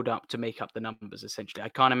being called up to make up the numbers. Essentially, I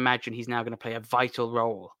can't imagine he's now going to play a vital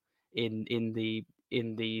role in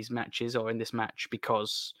these matches or in this match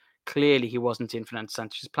because clearly he wasn't in Fernando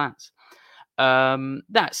Sanchez's plans.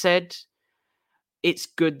 That said, it's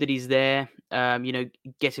good that he's there.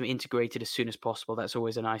 Get him integrated as soon as possible. That's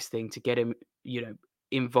always a nice thing to get him,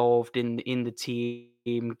 involved in the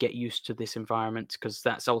team, get used to this environment, because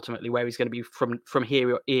that's ultimately where he's going to be from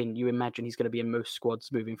here in. You imagine he's going to be in most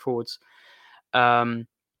squads moving forwards.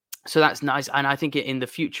 So that's nice, and I think in the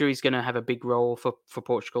future he's going to have a big role for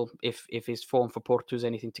Portugal if his form for Porto is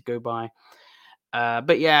anything to go by.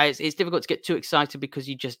 But yeah, it's difficult to get too excited because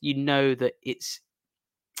you know that he's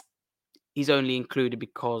only included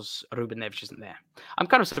because Ruben Neves isn't there. I'm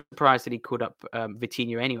kind of surprised that he called up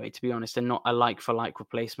Vitinha anyway, to be honest, and not a like-for-like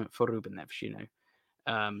replacement for Ruben Neves.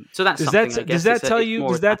 So that's something. Does that tell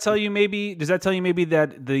you maybe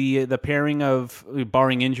that the pairing of,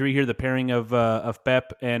 barring injury here, the pairing of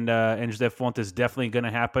Pep and José Fonte is definitely going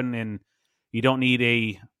to happen, and you don't need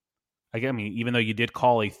even though you did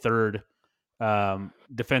call a third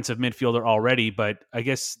defensive midfielder already, but I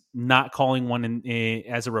guess not calling one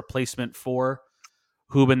as a replacement for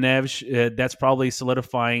Ruben Neves, that's probably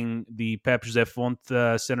solidifying the Pep José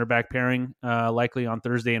Fonte center back pairing, likely on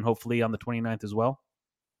Thursday and hopefully on the 29th as well.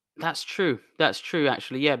 That's true. That's true,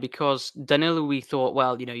 actually. Yeah, because Danilo, we thought,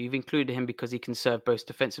 well, you've included him because he can serve both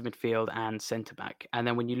defensive midfield and centre back. And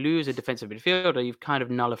then when you lose a defensive midfielder, you've kind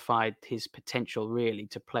of nullified his potential, really,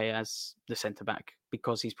 to play as the centre back,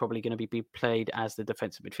 because he's probably going to be played as the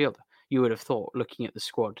defensive midfielder. You would have thought, looking at the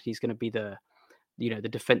squad, he's going to be the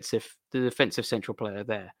defensive central player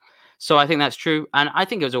there. So I think that's true. And I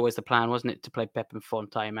think it was always the plan, wasn't it, to play Pep and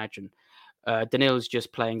Font, I imagine. Danilo's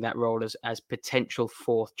just playing that role as potential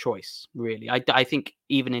fourth choice, really. I think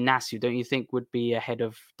even Inácio, don't you think, would be ahead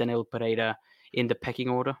of Danilo Pereira in the pecking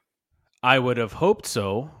order? I would have hoped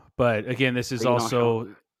so, but again, this is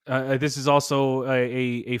also a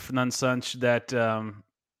Fernando Santos that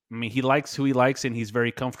he likes who he likes, and he's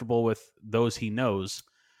very comfortable with those he knows.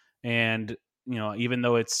 And even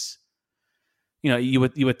though it's you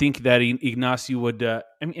would think that Inácio would.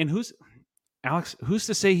 And who's Alex? Who's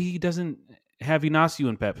to say he doesn't have Inácio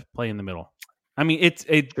and Pep play in the middle? I mean,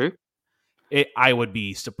 True. I would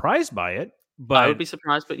be surprised by it, but I would be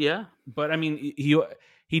surprised. But yeah, but I mean,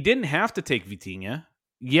 he didn't have to take Vitinha.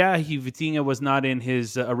 Yeah, Vitinha was not in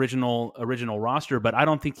his original roster, but I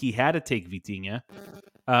don't think he had to take Vitinha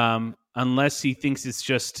unless he thinks it's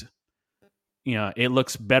just it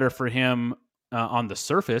looks better for him on the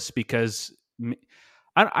surface, because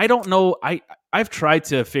I don't know. I've tried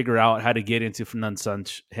to figure out how to get into Fernando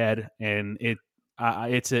Santos' head, and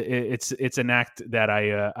it's an act that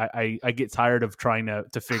I get tired of trying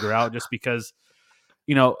to figure out, just because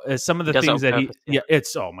some of He the does it things on that purpose, yeah.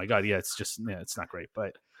 it's, oh my God. Yeah. It's just, it's not great.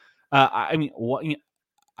 But I mean,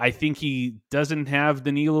 I think he doesn't have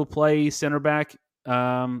Danilo play center back.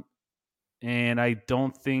 And I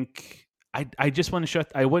don't think I just want to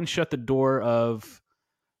I wouldn't shut the door of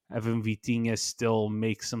having Vitinha still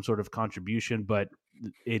make some sort of contribution, but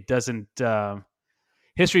it doesn't.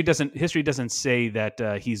 History doesn't say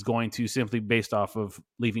that he's going to, simply based off of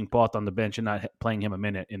leaving Pot on the bench and not playing him a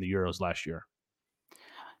minute in the Euros last year.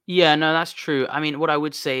 Yeah, no, that's true. I mean, what I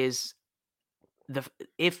would say is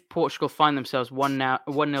if Portugal find themselves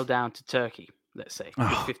 1-0 down to Turkey, let's say, with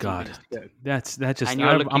Oh 15 God, minutes to go, that just and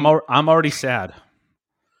you're looking, I'm already sad.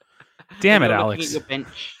 Damn and it, you're looking at Alex. your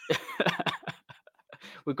bench.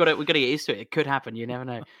 We've got to get used to it. It could happen. You never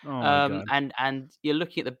know. Oh my God. And you're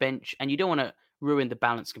looking at the bench, and you don't want to ruin the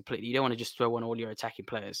balance completely. You don't want to just throw on all your attacking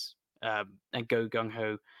players and go gung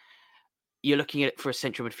ho. You're looking at it for a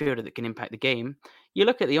central midfielder that can impact the game. You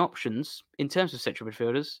look at the options in terms of central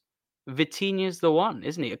midfielders. Vitinha's the one,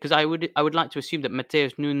 isn't he? Because I would like to assume that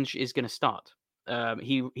Mateus Nunes is going to start.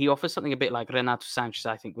 He offers something a bit like Renato Sanchez,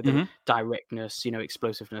 I think, with the directness,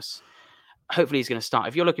 explosiveness. Hopefully, he's going to start.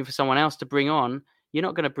 If you're looking for someone else to bring on, you're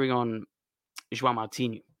not going to bring on João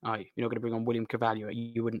Martinho, are you? You're not going to bring on William Carvalho.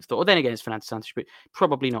 You wouldn't have thought. Well, then again, it's Fernando Santos, but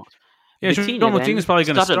probably not. Yeah, João Martinho is probably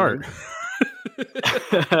going to start.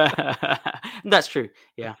 That's true.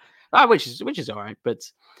 Yeah, which is all right. But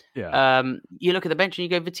yeah, you look at the bench and you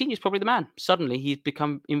go, Vitinha's probably the man. Suddenly, he's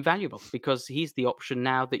become invaluable because he's the option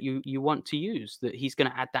now that you want to use. That he's going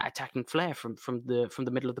to add that attacking flair from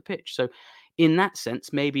the middle of the pitch. So, in that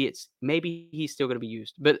sense, maybe he's still going to be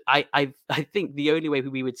used. But I think the only way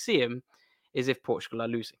we would see him is if Portugal are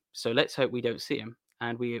losing. So let's hope we don't see him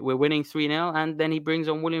and we're winning 3-0, and then he brings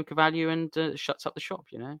on William Carvalho and shuts up the shop.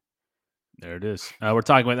 There it is. We're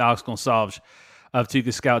talking with Alex Gonçalves of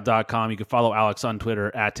TugaScout.com. You can follow Alex on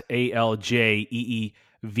Twitter at ALJEEVES,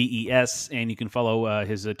 and you can follow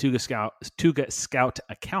his Tuga Scout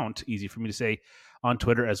account, easy for me to say, on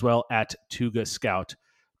Twitter as well, at Tuga Scout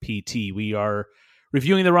PT. We are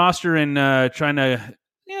reviewing the roster and trying to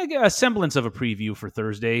get a semblance of a preview for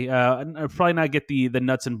Thursday. I'll probably not get the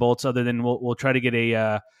nuts and bolts, other than we'll try to get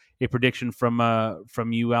a prediction from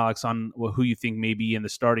you, Alex, on who you think may be in the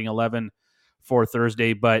starting 11 for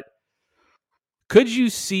Thursday. But could you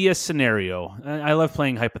see a scenario? I love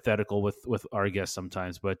playing hypothetical with our guests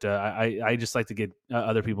sometimes, but I just like to get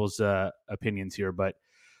other people's opinions here. But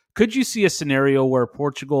could you see a scenario where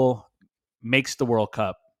Portugal makes the World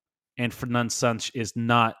Cup and Fernando Santos is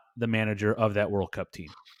not the manager of that World Cup team?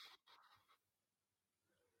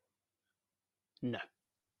 No.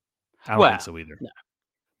 I don't think so either.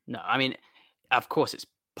 No. I mean, of course it's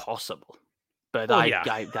possible, but Oh, I'm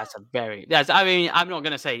not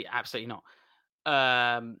going to say absolutely not.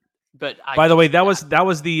 But by the way, that was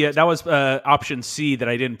option C that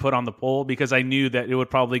I didn't put on the poll because I knew that it would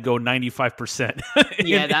probably go 95%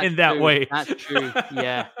 in that way. That's true.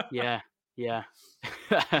 Yeah.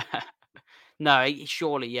 No,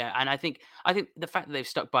 surely, yeah. And I think the fact that they've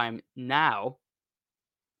stuck by him now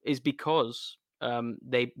is because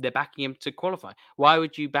they're backing him to qualify. Why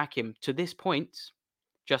would you back him to this point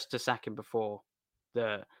just to sack him before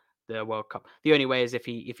the World Cup? The only way is if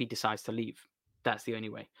he decides to leave. That's the only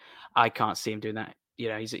way. I can't see him doing that.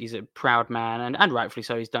 He's a proud man, and rightfully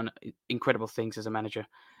so. He's done incredible things as a manager.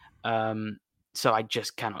 So I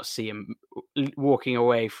just cannot see him walking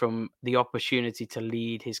away from the opportunity to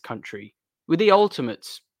lead his country with the ultimate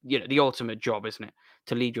job, isn't it?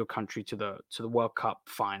 To lead your country to the World Cup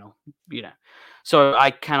final, So I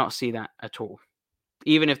cannot see that at all,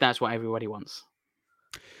 even if that's what everybody wants.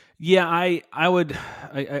 Yeah, I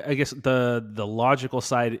guess the logical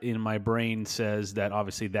side in my brain says that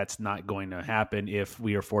obviously that's not going to happen if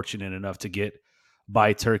we are fortunate enough to get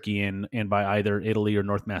by Turkey and by either Italy or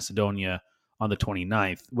North Macedonia on the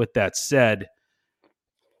 29th. With that said,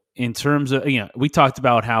 in terms of, we talked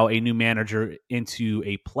about how a new manager into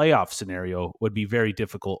a playoff scenario would be very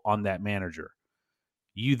difficult on that manager.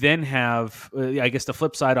 You then have, I guess the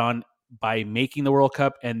flip side on by making the World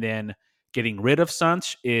Cup and then getting rid of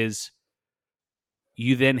Sanch is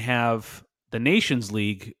you then have the Nations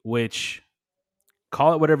League, which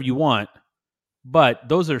call it whatever you want, but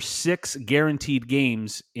those are 6 guaranteed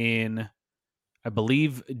games in, I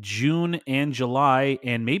believe, June and July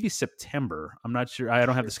and maybe September. I'm not sure. I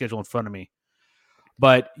don't have the schedule in front of me.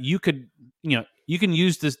 But you could, you can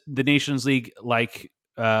use the Nations League like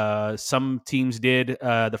some teams did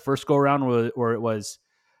the first go around where it was,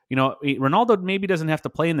 Ronaldo maybe doesn't have to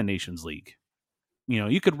play in the Nations League.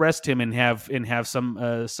 You could rest him and have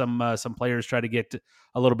some players try to get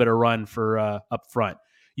a little bit of run for up front.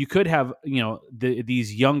 you could have,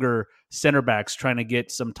 these younger center backs trying to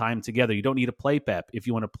get some time together. You don't need to play Pep if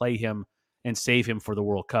you want to play him and save him for the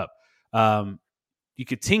World Cup. You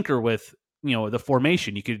could tinker with, the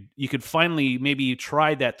formation. You could finally maybe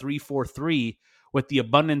try that 3-4-3 with the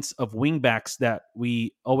abundance of wingbacks that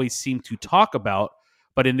we always seem to talk about,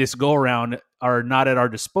 but in this go around are not at our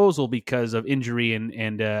disposal because of injury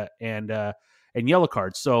and yellow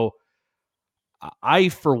cards. So I,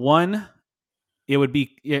 for one, it would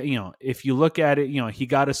be, if you look at it, he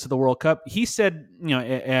got us to the World Cup. He said,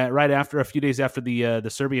 right after, a few days after the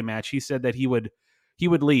Serbia match, he said that he would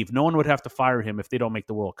leave. No one would have to fire him if they don't make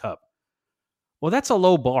the World Cup. Well, that's a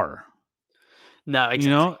low bar. No,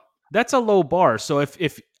 exactly. That's a low bar. So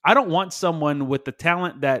if I don't want someone with the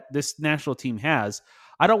talent that this national team has,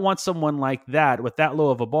 I don't want someone like that with that low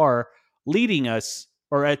of a bar leading us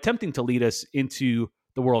or attempting to lead us into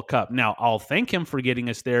the World Cup. Now, I'll thank him for getting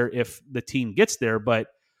us there if the team gets there, but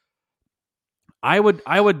I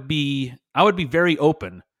would be very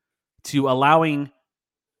open to allowing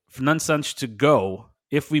Fernand Sanch to go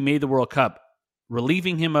if we made the World Cup,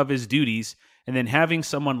 relieving him of his duties, and then having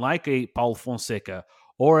someone like a Paulo Fonseca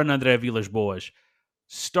or an André Villas-Boas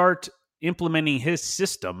start implementing his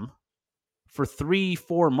system for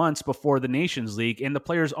 3-4 months before the Nations League, and the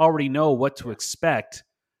players already know what to expect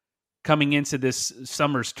coming into this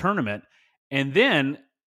summer's tournament. And then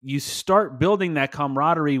you start building that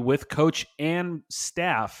camaraderie with coach and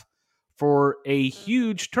staff for a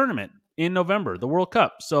huge tournament in November, the World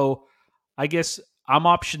Cup. So I guess I'm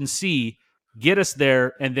option C, get us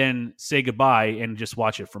there and then say goodbye and just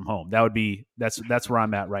watch it from home. That's where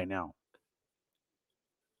I'm at right now.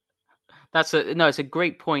 It's a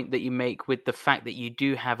great point that you make with the fact that you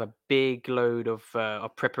do have a big load of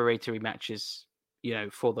preparatory matches,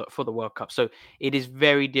 for the World Cup. So it is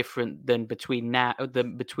very different than between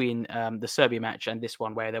the Serbia match and this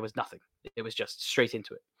one, where there was nothing. It was just straight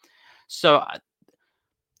into it. So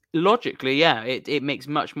logically, yeah, it makes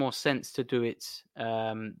much more sense to do it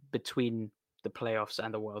between the playoffs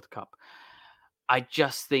and the World Cup. I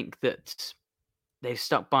just think that they've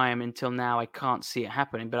stuck by him until now. I can't see it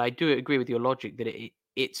happening, but I do agree with your logic that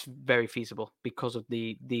it's very feasible because of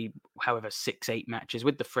the however 6-8 matches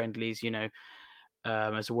with the friendlies,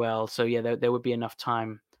 as well. So yeah, there would be enough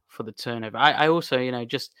time for the turnover. I also,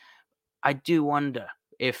 I do wonder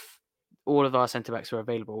if all of our centre backs were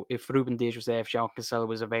available. If Ruben Dias was there, if João Cancelo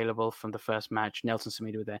was available from the first match, Nelson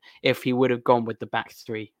Semedo was there, if he would have gone with the back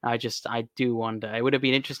three. I do wonder. It would have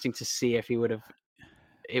been interesting to see if he would have.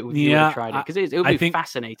 He would have tried it, because it would be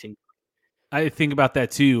fascinating. I think about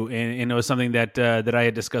that too, and it was something that I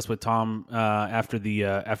had discussed with Tom after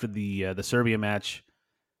the Serbia match.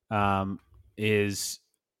 Is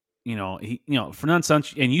Fernand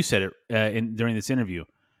Sanch, and you said it during this interview.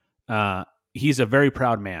 He's a very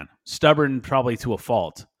proud man, stubborn probably to a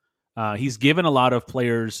fault. He's given a lot of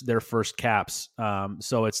players their first caps,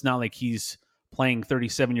 so it's not like he's playing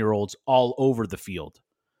 37-year-olds all over the field.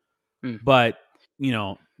 But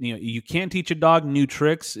you can't teach a dog new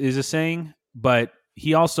tricks, is a saying, but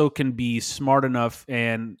he also can be smart enough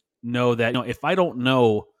and know that if I don't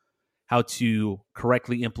know how to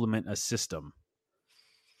correctly implement a system,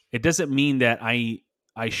 it doesn't mean that I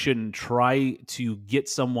shouldn't try to get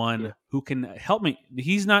someone who can help me.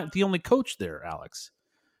 He's not the only coach there, Alex.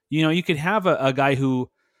 You could have a guy who,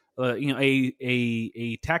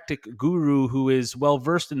 a tactic guru who is well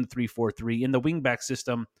versed in the 3-4-3 in the wingback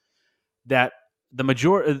system. That the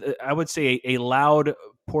majority, I would say, a loud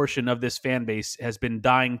portion of this fan base has been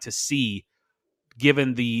dying to see,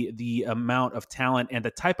 given the amount of talent and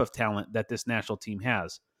the type of talent that this national team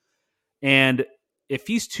has. And if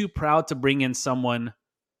he's too proud to bring in someone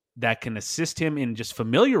that can assist him in just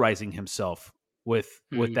familiarizing himself with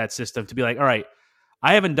that system, to be like, all right,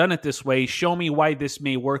 I haven't done it this way. Show me why this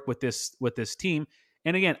may work with this team.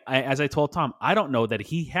 And again, as I told Tom, I don't know that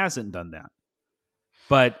he hasn't done that.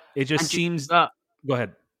 But it just seems... Go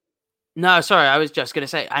ahead. No, sorry. I was just going to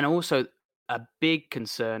say, and also a big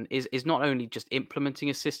concern is not only just implementing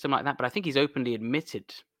a system like that, but I think he's openly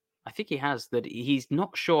admitted, I think he has, that he's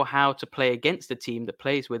not sure how to play against a team that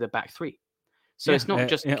plays with a back three. So it's not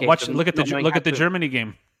just... Look at the Germany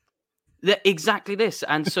game. Exactly this.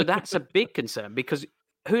 And so that's a big concern, because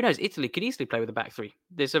who knows? Italy could easily play with a back three.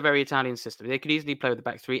 There's a very Italian system. They could easily play with the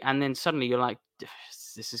back three, and then suddenly you're like,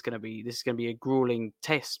 this is going to be a grueling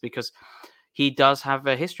test, because he does have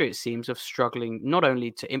a history, it seems, of struggling not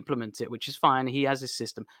only to implement it, which is fine. He has his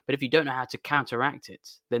system, but if you don't know how to counteract it,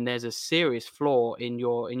 then there's a serious flaw in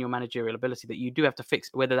your managerial ability that you do have to fix.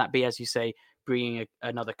 Whether that be, as you say, bringing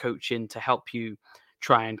another coach in to help you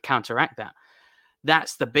try and counteract that.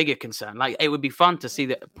 That's the bigger concern. Like, it would be fun to see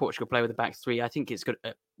that Portugal play with the back three. I think it's got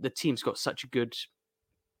the team's got such a good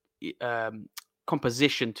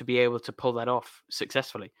composition to be able to pull that off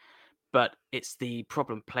successfully. But it's the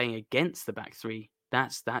problem playing against the back three.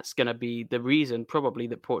 That's going to be the reason probably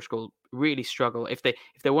that Portugal really struggle if they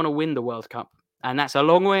want to win the World Cup. And that's a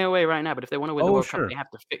long way away right now. But if they want to win the World Cup, they have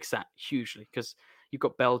to fix that hugely, because you've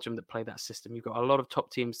got Belgium that play that system. You've got a lot of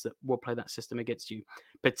top teams that will play that system against you,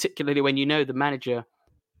 particularly when you know the manager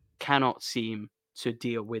cannot seem to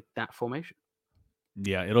deal with that formation.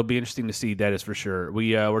 Yeah, it'll be interesting to see. That is for sure.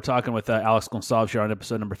 We're talking with Alex Gonçalves here on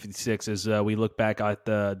episode number 56 as we look back at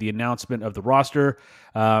the announcement of the roster.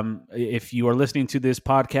 If you are listening to this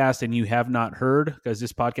podcast and you have not heard, because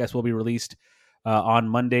this podcast will be released on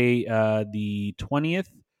Monday the 20th.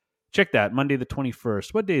 Check that, Monday the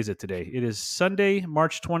 21st. What day is it today? It is Sunday,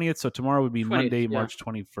 March 20th, so tomorrow would be Monday, March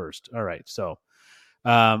 21st. All right,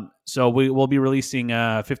 so we will be releasing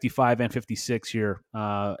 55 and 56 here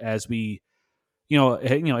as we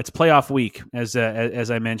it's playoff week, as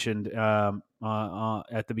I mentioned at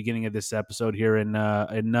the beginning of this episode here, and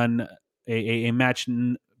a match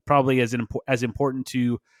probably as important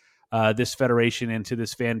to this federation and to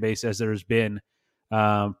this fan base as there's been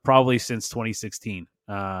probably since 2016.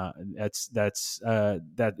 That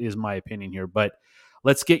is my opinion here. But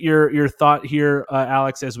let's get your thought here,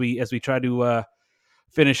 Alex, as we try to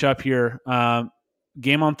finish up here.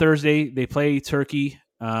 Game on Thursday, they play Turkey.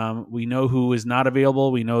 We know who is not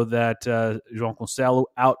available. We know that João Cancelo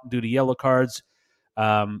out due to yellow cards.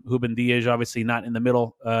 Ruben Dias obviously not in the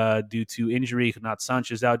middle due to injury. Not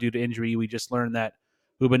Sanchez out due to injury. We just learned that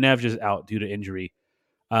Ruben Neves is out due to injury.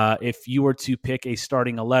 If you were to pick a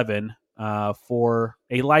starting 11 for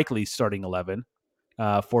a likely starting 11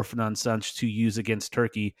 for Fernand Sanch to use against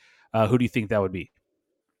Turkey, who do you think that would be?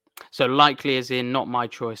 So likely as in not my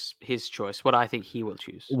choice, his choice. What I think he will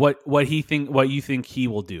choose. What you think he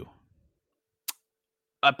will do?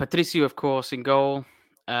 Patricio, of course, in goal.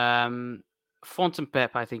 Font and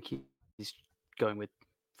Pep, I think he's going with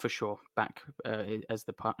for sure back as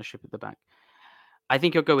the partnership at the back. I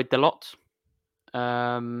think he'll go with Dalot.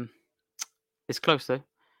 It's close though.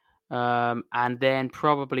 And then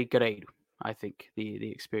probably Guerreiro. I think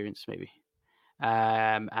the experience maybe.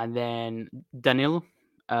 And then Danilo.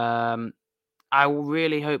 I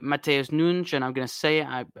really hope Mateus Nunes, and I'm going to say it,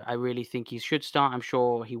 I really think he should start. I'm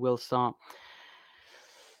sure he will start.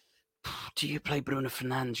 Do you play Bruno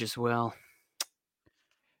Fernandes as well?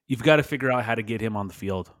 You've got to figure out how to get him on the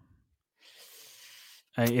field.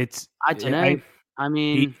 I don't know. I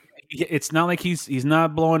mean, it's not like he's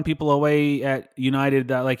not blowing people away at United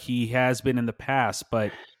like he has been in the past,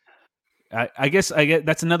 but I guess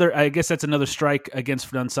that's another strike against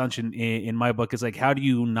Fernand Sanch in my book, is like, how do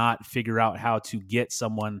you not figure out how to get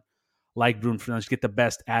someone like Bruno Fernandes, get the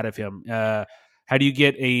best out of him? How do you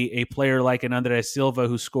get a player like an André Silva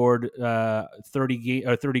who scored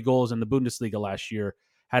 30 goals in the Bundesliga last year?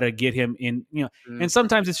 How to get him in, and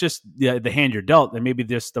sometimes it's just the hand you're dealt, and maybe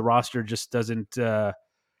the roster just doesn't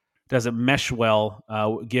mesh well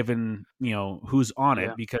given who's on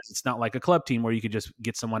it, because it's not like a club team where you could just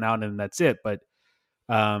get someone out and that's it. But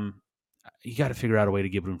you got to figure out a way to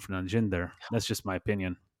get Bruno Fernandes in there. That's just my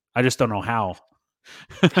opinion. I just don't know how.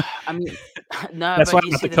 I mean, no, that's why I'm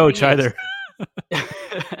not the coach either.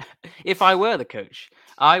 If I were the coach,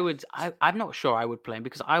 I'm not sure I would play him,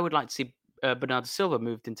 because I would like to see Bernardo Silva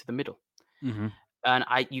moved into the middle. Mm-hmm. And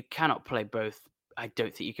you cannot play both. I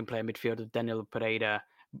don't think you can play a midfield of Danilo Pereira,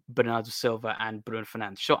 Bernardo Silva, and Bruno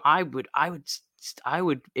Fernandes. So I would,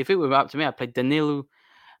 if it were up to me, I'd play Danilo,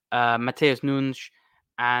 Mateus Nunes,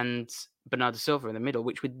 and Bernardo Silva in the middle,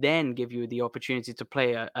 which would then give you the opportunity to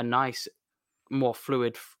play a nice, more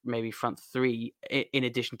fluid, maybe front three, in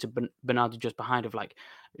addition to Bernardo just behind, of like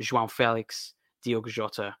João Felix, Diogo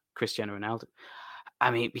Jota, Cristiano Ronaldo. I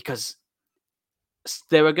mean, because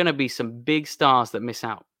there are going to be some big stars that miss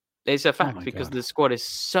out. It's a fact, because the squad is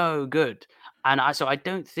so good. And I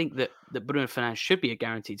don't think that Bruno Fernandes should be a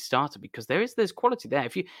guaranteed starter, because there's quality there.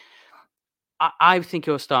 I think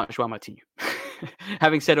he'll start João Martinho.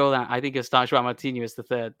 Having said all that, I think he'll start João Martinho as the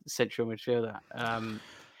third central midfielder.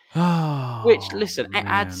 Which, listen, it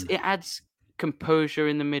adds composure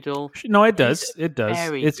in the middle. No, it does. It does.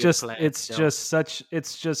 It's still.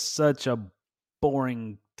 just such a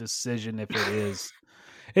boring decision if it is.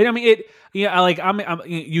 You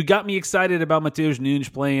got me excited about Mateus Nunes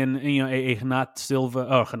playing, a Renato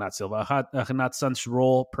Sanch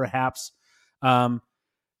role, perhaps.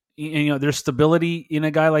 There's stability in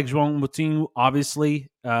a guy like João Moutinho, obviously,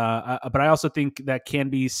 but I also think that can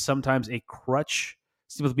be sometimes a crutch,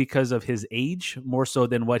 simply because of his age, more so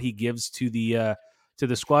than what he gives to the to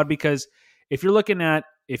the squad, because if you're looking at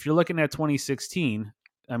 2016,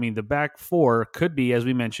 I mean, the back four could be, as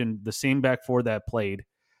we mentioned, the same back four that played.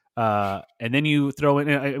 And then you throw in,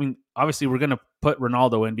 I mean, obviously we're going to put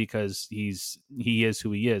Ronaldo in because he is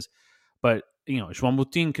who he is. But, João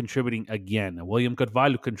Moutinho contributing again, William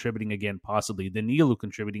Carvalho contributing again, possibly Danilo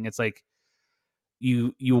contributing. It's like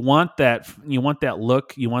you want that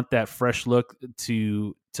look, you want that fresh look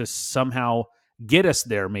to somehow get us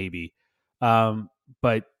there, maybe.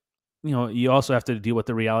 But you also have to deal with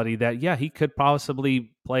the reality that he could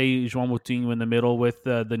possibly play João Moutinho in the middle with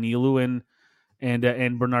Danilo and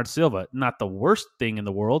Bernard Silva. Not the worst thing in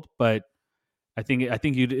the world, but I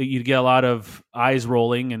think you'd get a lot of eyes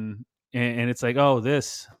rolling, and it's like, oh,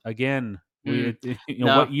 this again. No,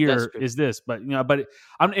 what year is this? But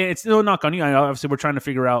it's no knock on you. Obviously, we're trying to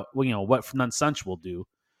figure out what Fernand Sanch will do.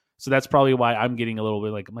 So that's probably why I'm getting a little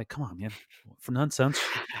bit like, I'm like, come on, man, Fernand Sanch.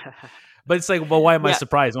 But it's like, well, why am I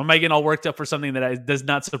surprised? Why am I getting all worked up for something that does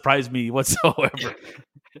not surprise me whatsoever?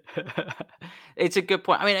 It's a good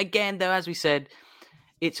point. I mean, again, though, as we said,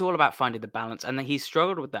 it's all about finding the balance, and he's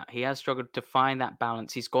struggled with that. He has struggled to find that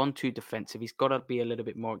balance. He's gone too defensive. He's got to be a little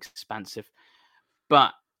bit more expansive.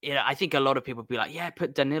 But I think a lot of people be like,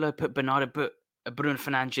 put Danilo, put Bernardo, put Bruno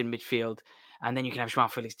Fernandes in midfield, and then you can have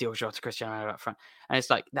João Felix, Diogo Jota, Cristiano Ronaldo up front. And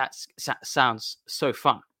it's like, that sounds so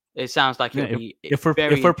fun. It sounds like it'll be if we're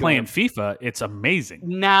playing FIFA, it's amazing.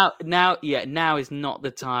 Now is not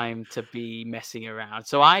the time to be messing around.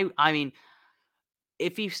 So I mean,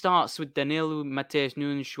 if he starts with Danilo, Mateus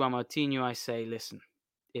Nunes, João Moutinho, I say, listen,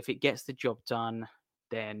 if it gets the job done,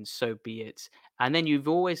 then so be it. And then you've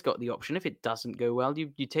always got the option, if it doesn't go well,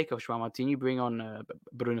 you take off João Moutinho, you bring on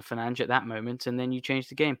Bruno Fernandes at that moment, and then you change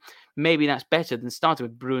the game. Maybe that's better than starting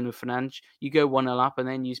with Bruno Fernandes. You go 1-0 up, and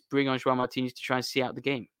then you bring on João Moutinho to try and see out the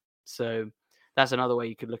game. So that's another way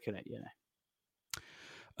you could look at it,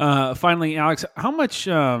 Finally, Alex, how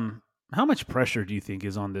much pressure do you think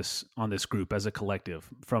is on this group as a collective,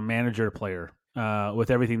 from manager to player,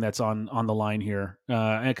 with everything that's on the line here?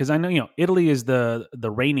 Because I know Italy is the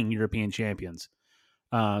reigning European champions,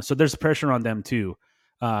 so there's pressure on them too.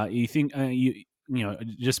 You think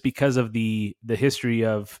just because of the history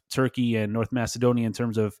of Turkey and North Macedonia in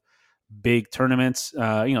terms of big tournaments,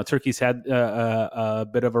 Turkey's had a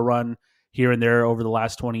bit of a run here and there over the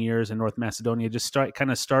last 20 years, and North Macedonia just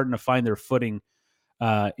starting to find their footing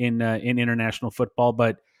in international football.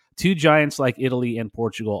 But two giants like Italy and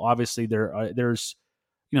Portugal, obviously there's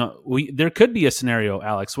there could be a scenario,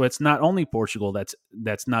 Alex, where it's not only Portugal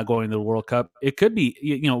that's not going to the World Cup. It could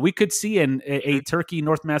be, we could see a Turkey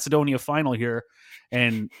North Macedonia final here,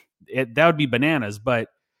 and that would be bananas. But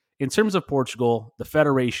in terms of Portugal, the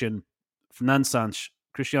federation, Fernand Sanch,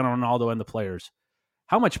 Cristiano Ronaldo, and the players,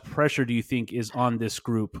 how much pressure do you think is on this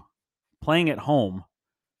group playing at home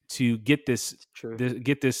to get this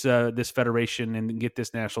federation and get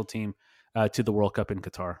this national team to the World Cup in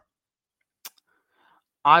Qatar?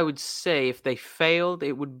 I would say if they failed,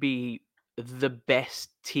 it would be the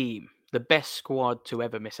best team, the best squad to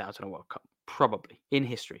ever miss out on a World Cup, probably in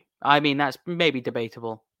history. I mean, that's maybe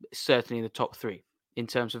debatable. Certainly in the top three in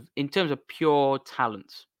terms of pure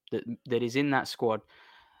talent that is in that squad.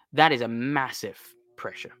 That is a massive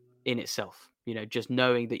pressure in itself. Just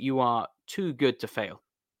knowing that you are too good to fail.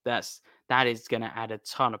 That is going to add a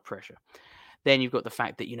ton of pressure. Then you've got the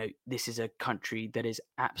fact that, this is a country that is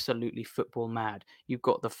absolutely football mad. You've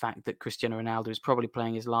got the fact that Cristiano Ronaldo is probably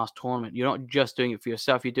playing his last tournament. You're not just doing it for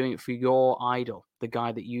yourself. You're doing it for your idol, the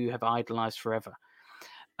guy that you have idolized forever.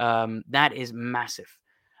 That is massive.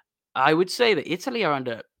 I would say that Italy are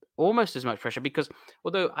under almost as much pressure because,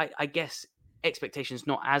 although I guess expectations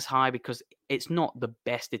not as high because it's not the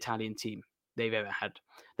best Italian team they've ever had.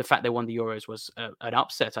 The fact they won the Euros was an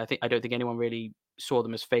upset. I don't think anyone really saw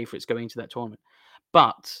them as favourites going into that tournament.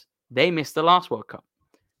 But they missed the last World Cup.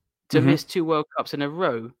 To miss two World Cups in a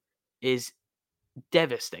row is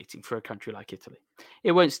devastating for a country like Italy.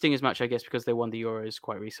 It won't sting as much, I guess, because they won the Euros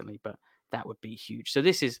quite recently, but that would be huge. So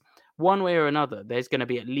this is, one way or another, there's going to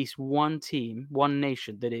be at least one team, one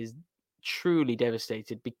nation that is truly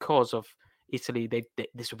devastated because of Italy.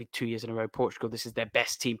 This will be 2 years in a row. Portugal, this is their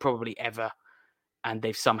best team probably ever, and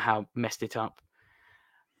they've somehow messed it up.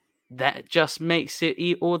 That just makes it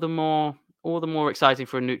all the more exciting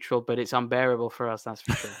for a neutral, but it's unbearable for us, that's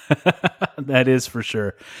for sure. That is for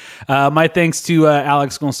sure. My thanks to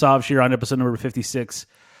Alex Gonçalves here on episode number 56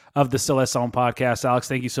 of the Seleção podcast. Alex,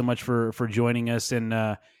 thank you so much for joining us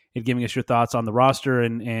and giving us your thoughts on the roster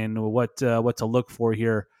and what to look for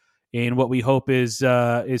here, and what we hope is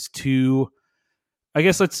to, I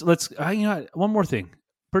guess let's one more thing.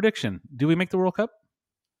 Prediction. Do we make the World Cup?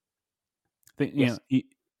 Yes. I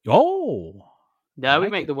No, we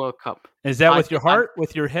like make it. the World Cup. Is that I with your think I'm heart,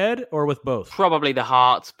 with your head, or with both? probably the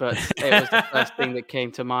heart, but it was the first thing that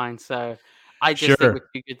came to mind. So I just think Sure. we're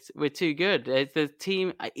too good. We're too good. It's the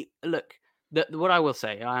team. Look, what I will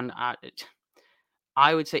say, and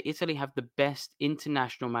I would say Italy have the best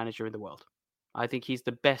international manager in the world. I think he's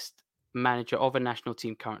the best manager of a national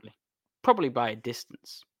team currently, probably by a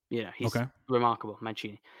distance. He's Okay. remarkable,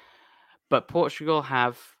 Mancini. But Portugal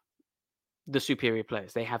have the superior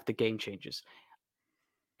players. They have the game changers.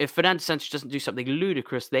 If Fernando Santos doesn't do something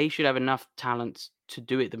ludicrous, they should have enough talent to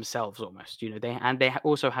do it themselves almost. They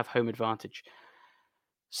also have home advantage.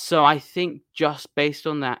 So I think just based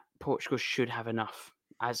on that, Portugal should have enough.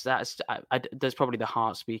 As that's probably the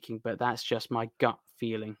heart speaking, but that's just my gut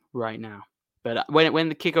feeling right now. But when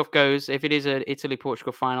the kickoff goes, if it is an Italy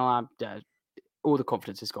Portugal final, all the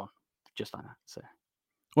confidence is gone, just like that. So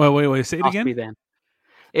Wait. Say it ask me again. then.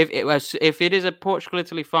 If it is a Portugal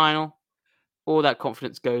Italy final, all that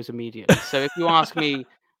confidence goes immediately. So if you ask me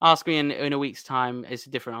in a week's time, it's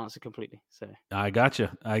a different answer completely. So I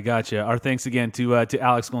gotcha. Our thanks again to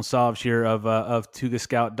Alex Gonçalves here of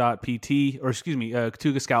TugaScout.pt, or excuse me,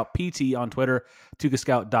 TugaScout PT on Twitter,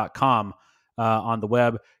 TugaScout.com on the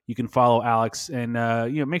web. You can follow Alex and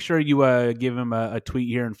make sure you give him a tweet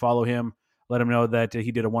here and follow him. Let him know that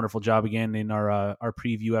he did a wonderful job again in our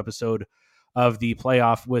preview episode of the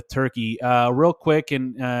playoff with Turkey. Real quick,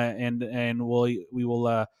 and we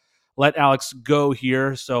will let Alex go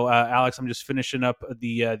here. So, Alex, I'm just finishing up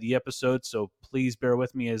the episode. So please bear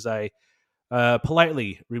with me as I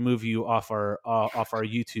politely remove you off our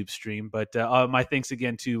YouTube stream. But my thanks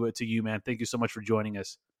again to you, man. Thank you so much for joining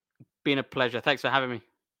us. been a pleasure. Thanks for having me.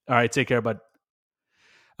 All right, take care, bud.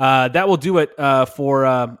 That will do it for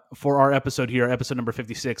our episode here, episode number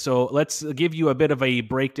 56. So let's give you a bit of a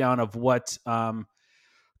breakdown of what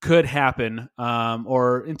could happen,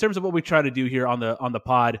 or in terms of what we try to do here on the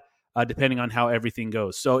pod, depending on how everything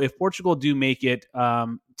goes. So if Portugal do make it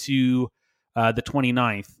to the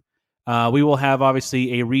 29th, we will have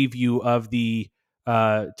obviously a review of the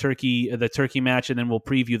Turkey match, and then we'll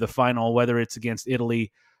preview the final, whether it's against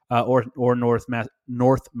Italy or North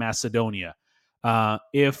Macedonia.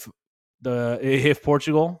 If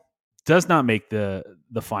Portugal does not make the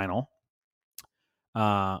final,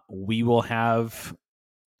 we will have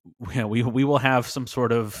some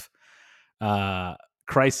sort of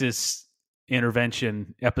crisis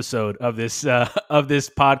intervention episode of this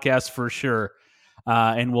podcast for sure,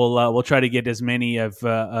 and we'll try to get as many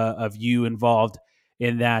of you involved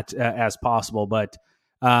in that as possible. But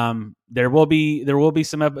there will be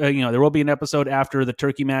some there will be an episode after the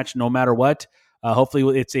Turkey match, no matter what.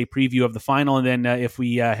 Hopefully, it's a preview of the final, and then if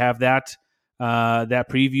we have that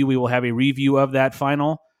preview, we will have a review of that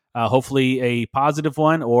final. Hopefully, a positive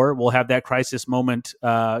one, or we'll have that crisis moment.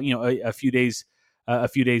 A few days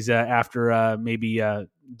after maybe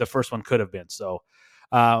the first one could have been. So,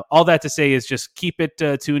 all that to say is just keep it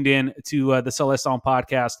tuned in to the Celestin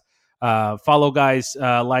podcast. Follow guys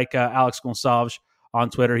like Alex Gonçalves on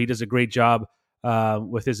Twitter. He does a great job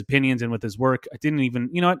with his opinions and with his work. I didn't even,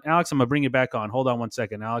 what, Alex, I'm going to bring you back on. Hold on one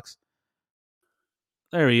second, Alex.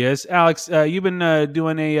 There he is. Alex, you've been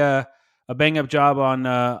doing a bang-up job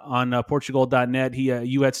on Portugal.net.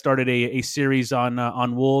 You had started a series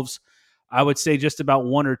on Wolves. I would say just about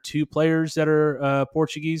one or two players that are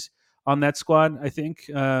Portuguese on that squad, I think.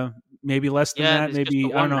 Maybe less than that. Maybe,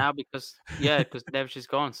 just I don't know. now because Neves is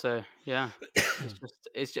gone. So yeah,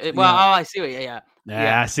 I see what.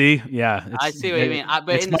 Yeah. See, yeah, I see what you mean.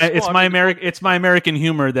 But it's my American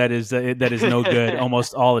humor that is no good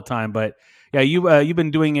almost all the time. But yeah, you've been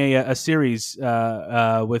doing a series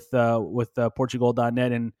with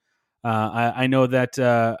Portugal.net, and I know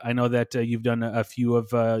that you've done a few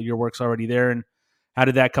of your works already there. And how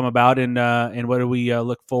did that come about? And what do we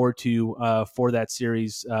look forward to for that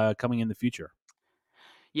series coming in the future?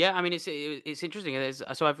 Yeah, I mean it's interesting.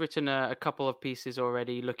 So I've written a couple of pieces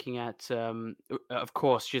already, looking at, of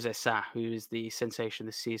course, José Sá, who is the sensation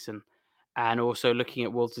this season, and also looking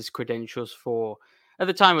at Wolves' credentials for, at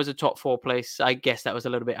the time, it was a top 4 place. I guess that was a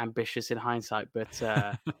little bit ambitious in hindsight, but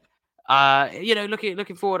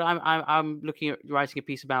looking forward, I'm looking at writing a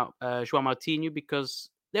piece about João Moutinho, because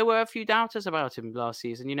there were a few doubters about him last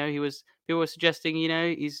season. People were suggesting,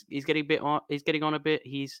 he's getting on a bit.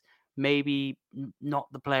 He's maybe not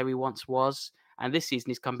the player he once was, and this season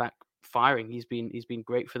he's come back firing. He's been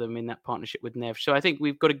great for them in that partnership with Nev. So I think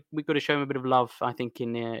we've got to show him a bit of love, I think,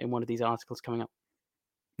 in one of these articles coming up.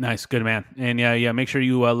 Nice, good man. And yeah, make sure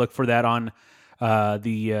you look for that on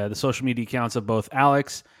the social media accounts of both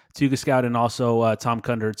Alex, Tuga Scout, and also Tom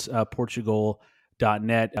Kundert's Portugal.net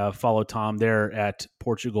Portugal.net. Follow Tom there at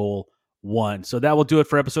Portugal1. So that will do it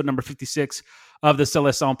for episode number 56 of the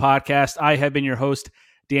Seleção podcast. I have been your host,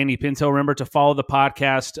 Danny Pinto. Remember to follow the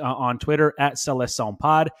podcast on Twitter at Seleção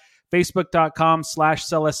Pod,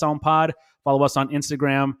 Facebook.com/Seleção Pod. Follow us on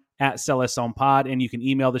Instagram at Seleção Pod, and you can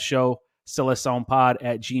email the show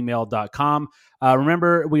seleçãopod@gmail.com.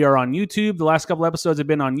 Remember, we are on YouTube. The last couple episodes have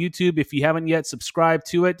been on YouTube. If you haven't yet subscribed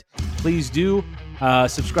to it, please do.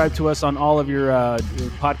 Subscribe to us on all of your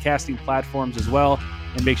podcasting platforms as well,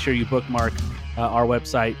 and make sure you bookmark our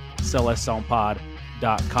website,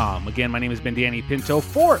 seleçãopod.com. Again, my name has been Danny Pinto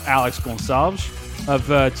for Alex Gonçalves of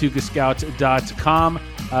tugascout.com.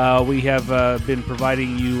 We have been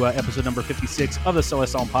providing you episode number 56 of the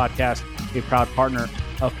Seleção podcast, a proud partner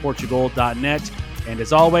of Portugal.net. And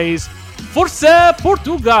as always, Força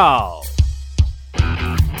Portugal!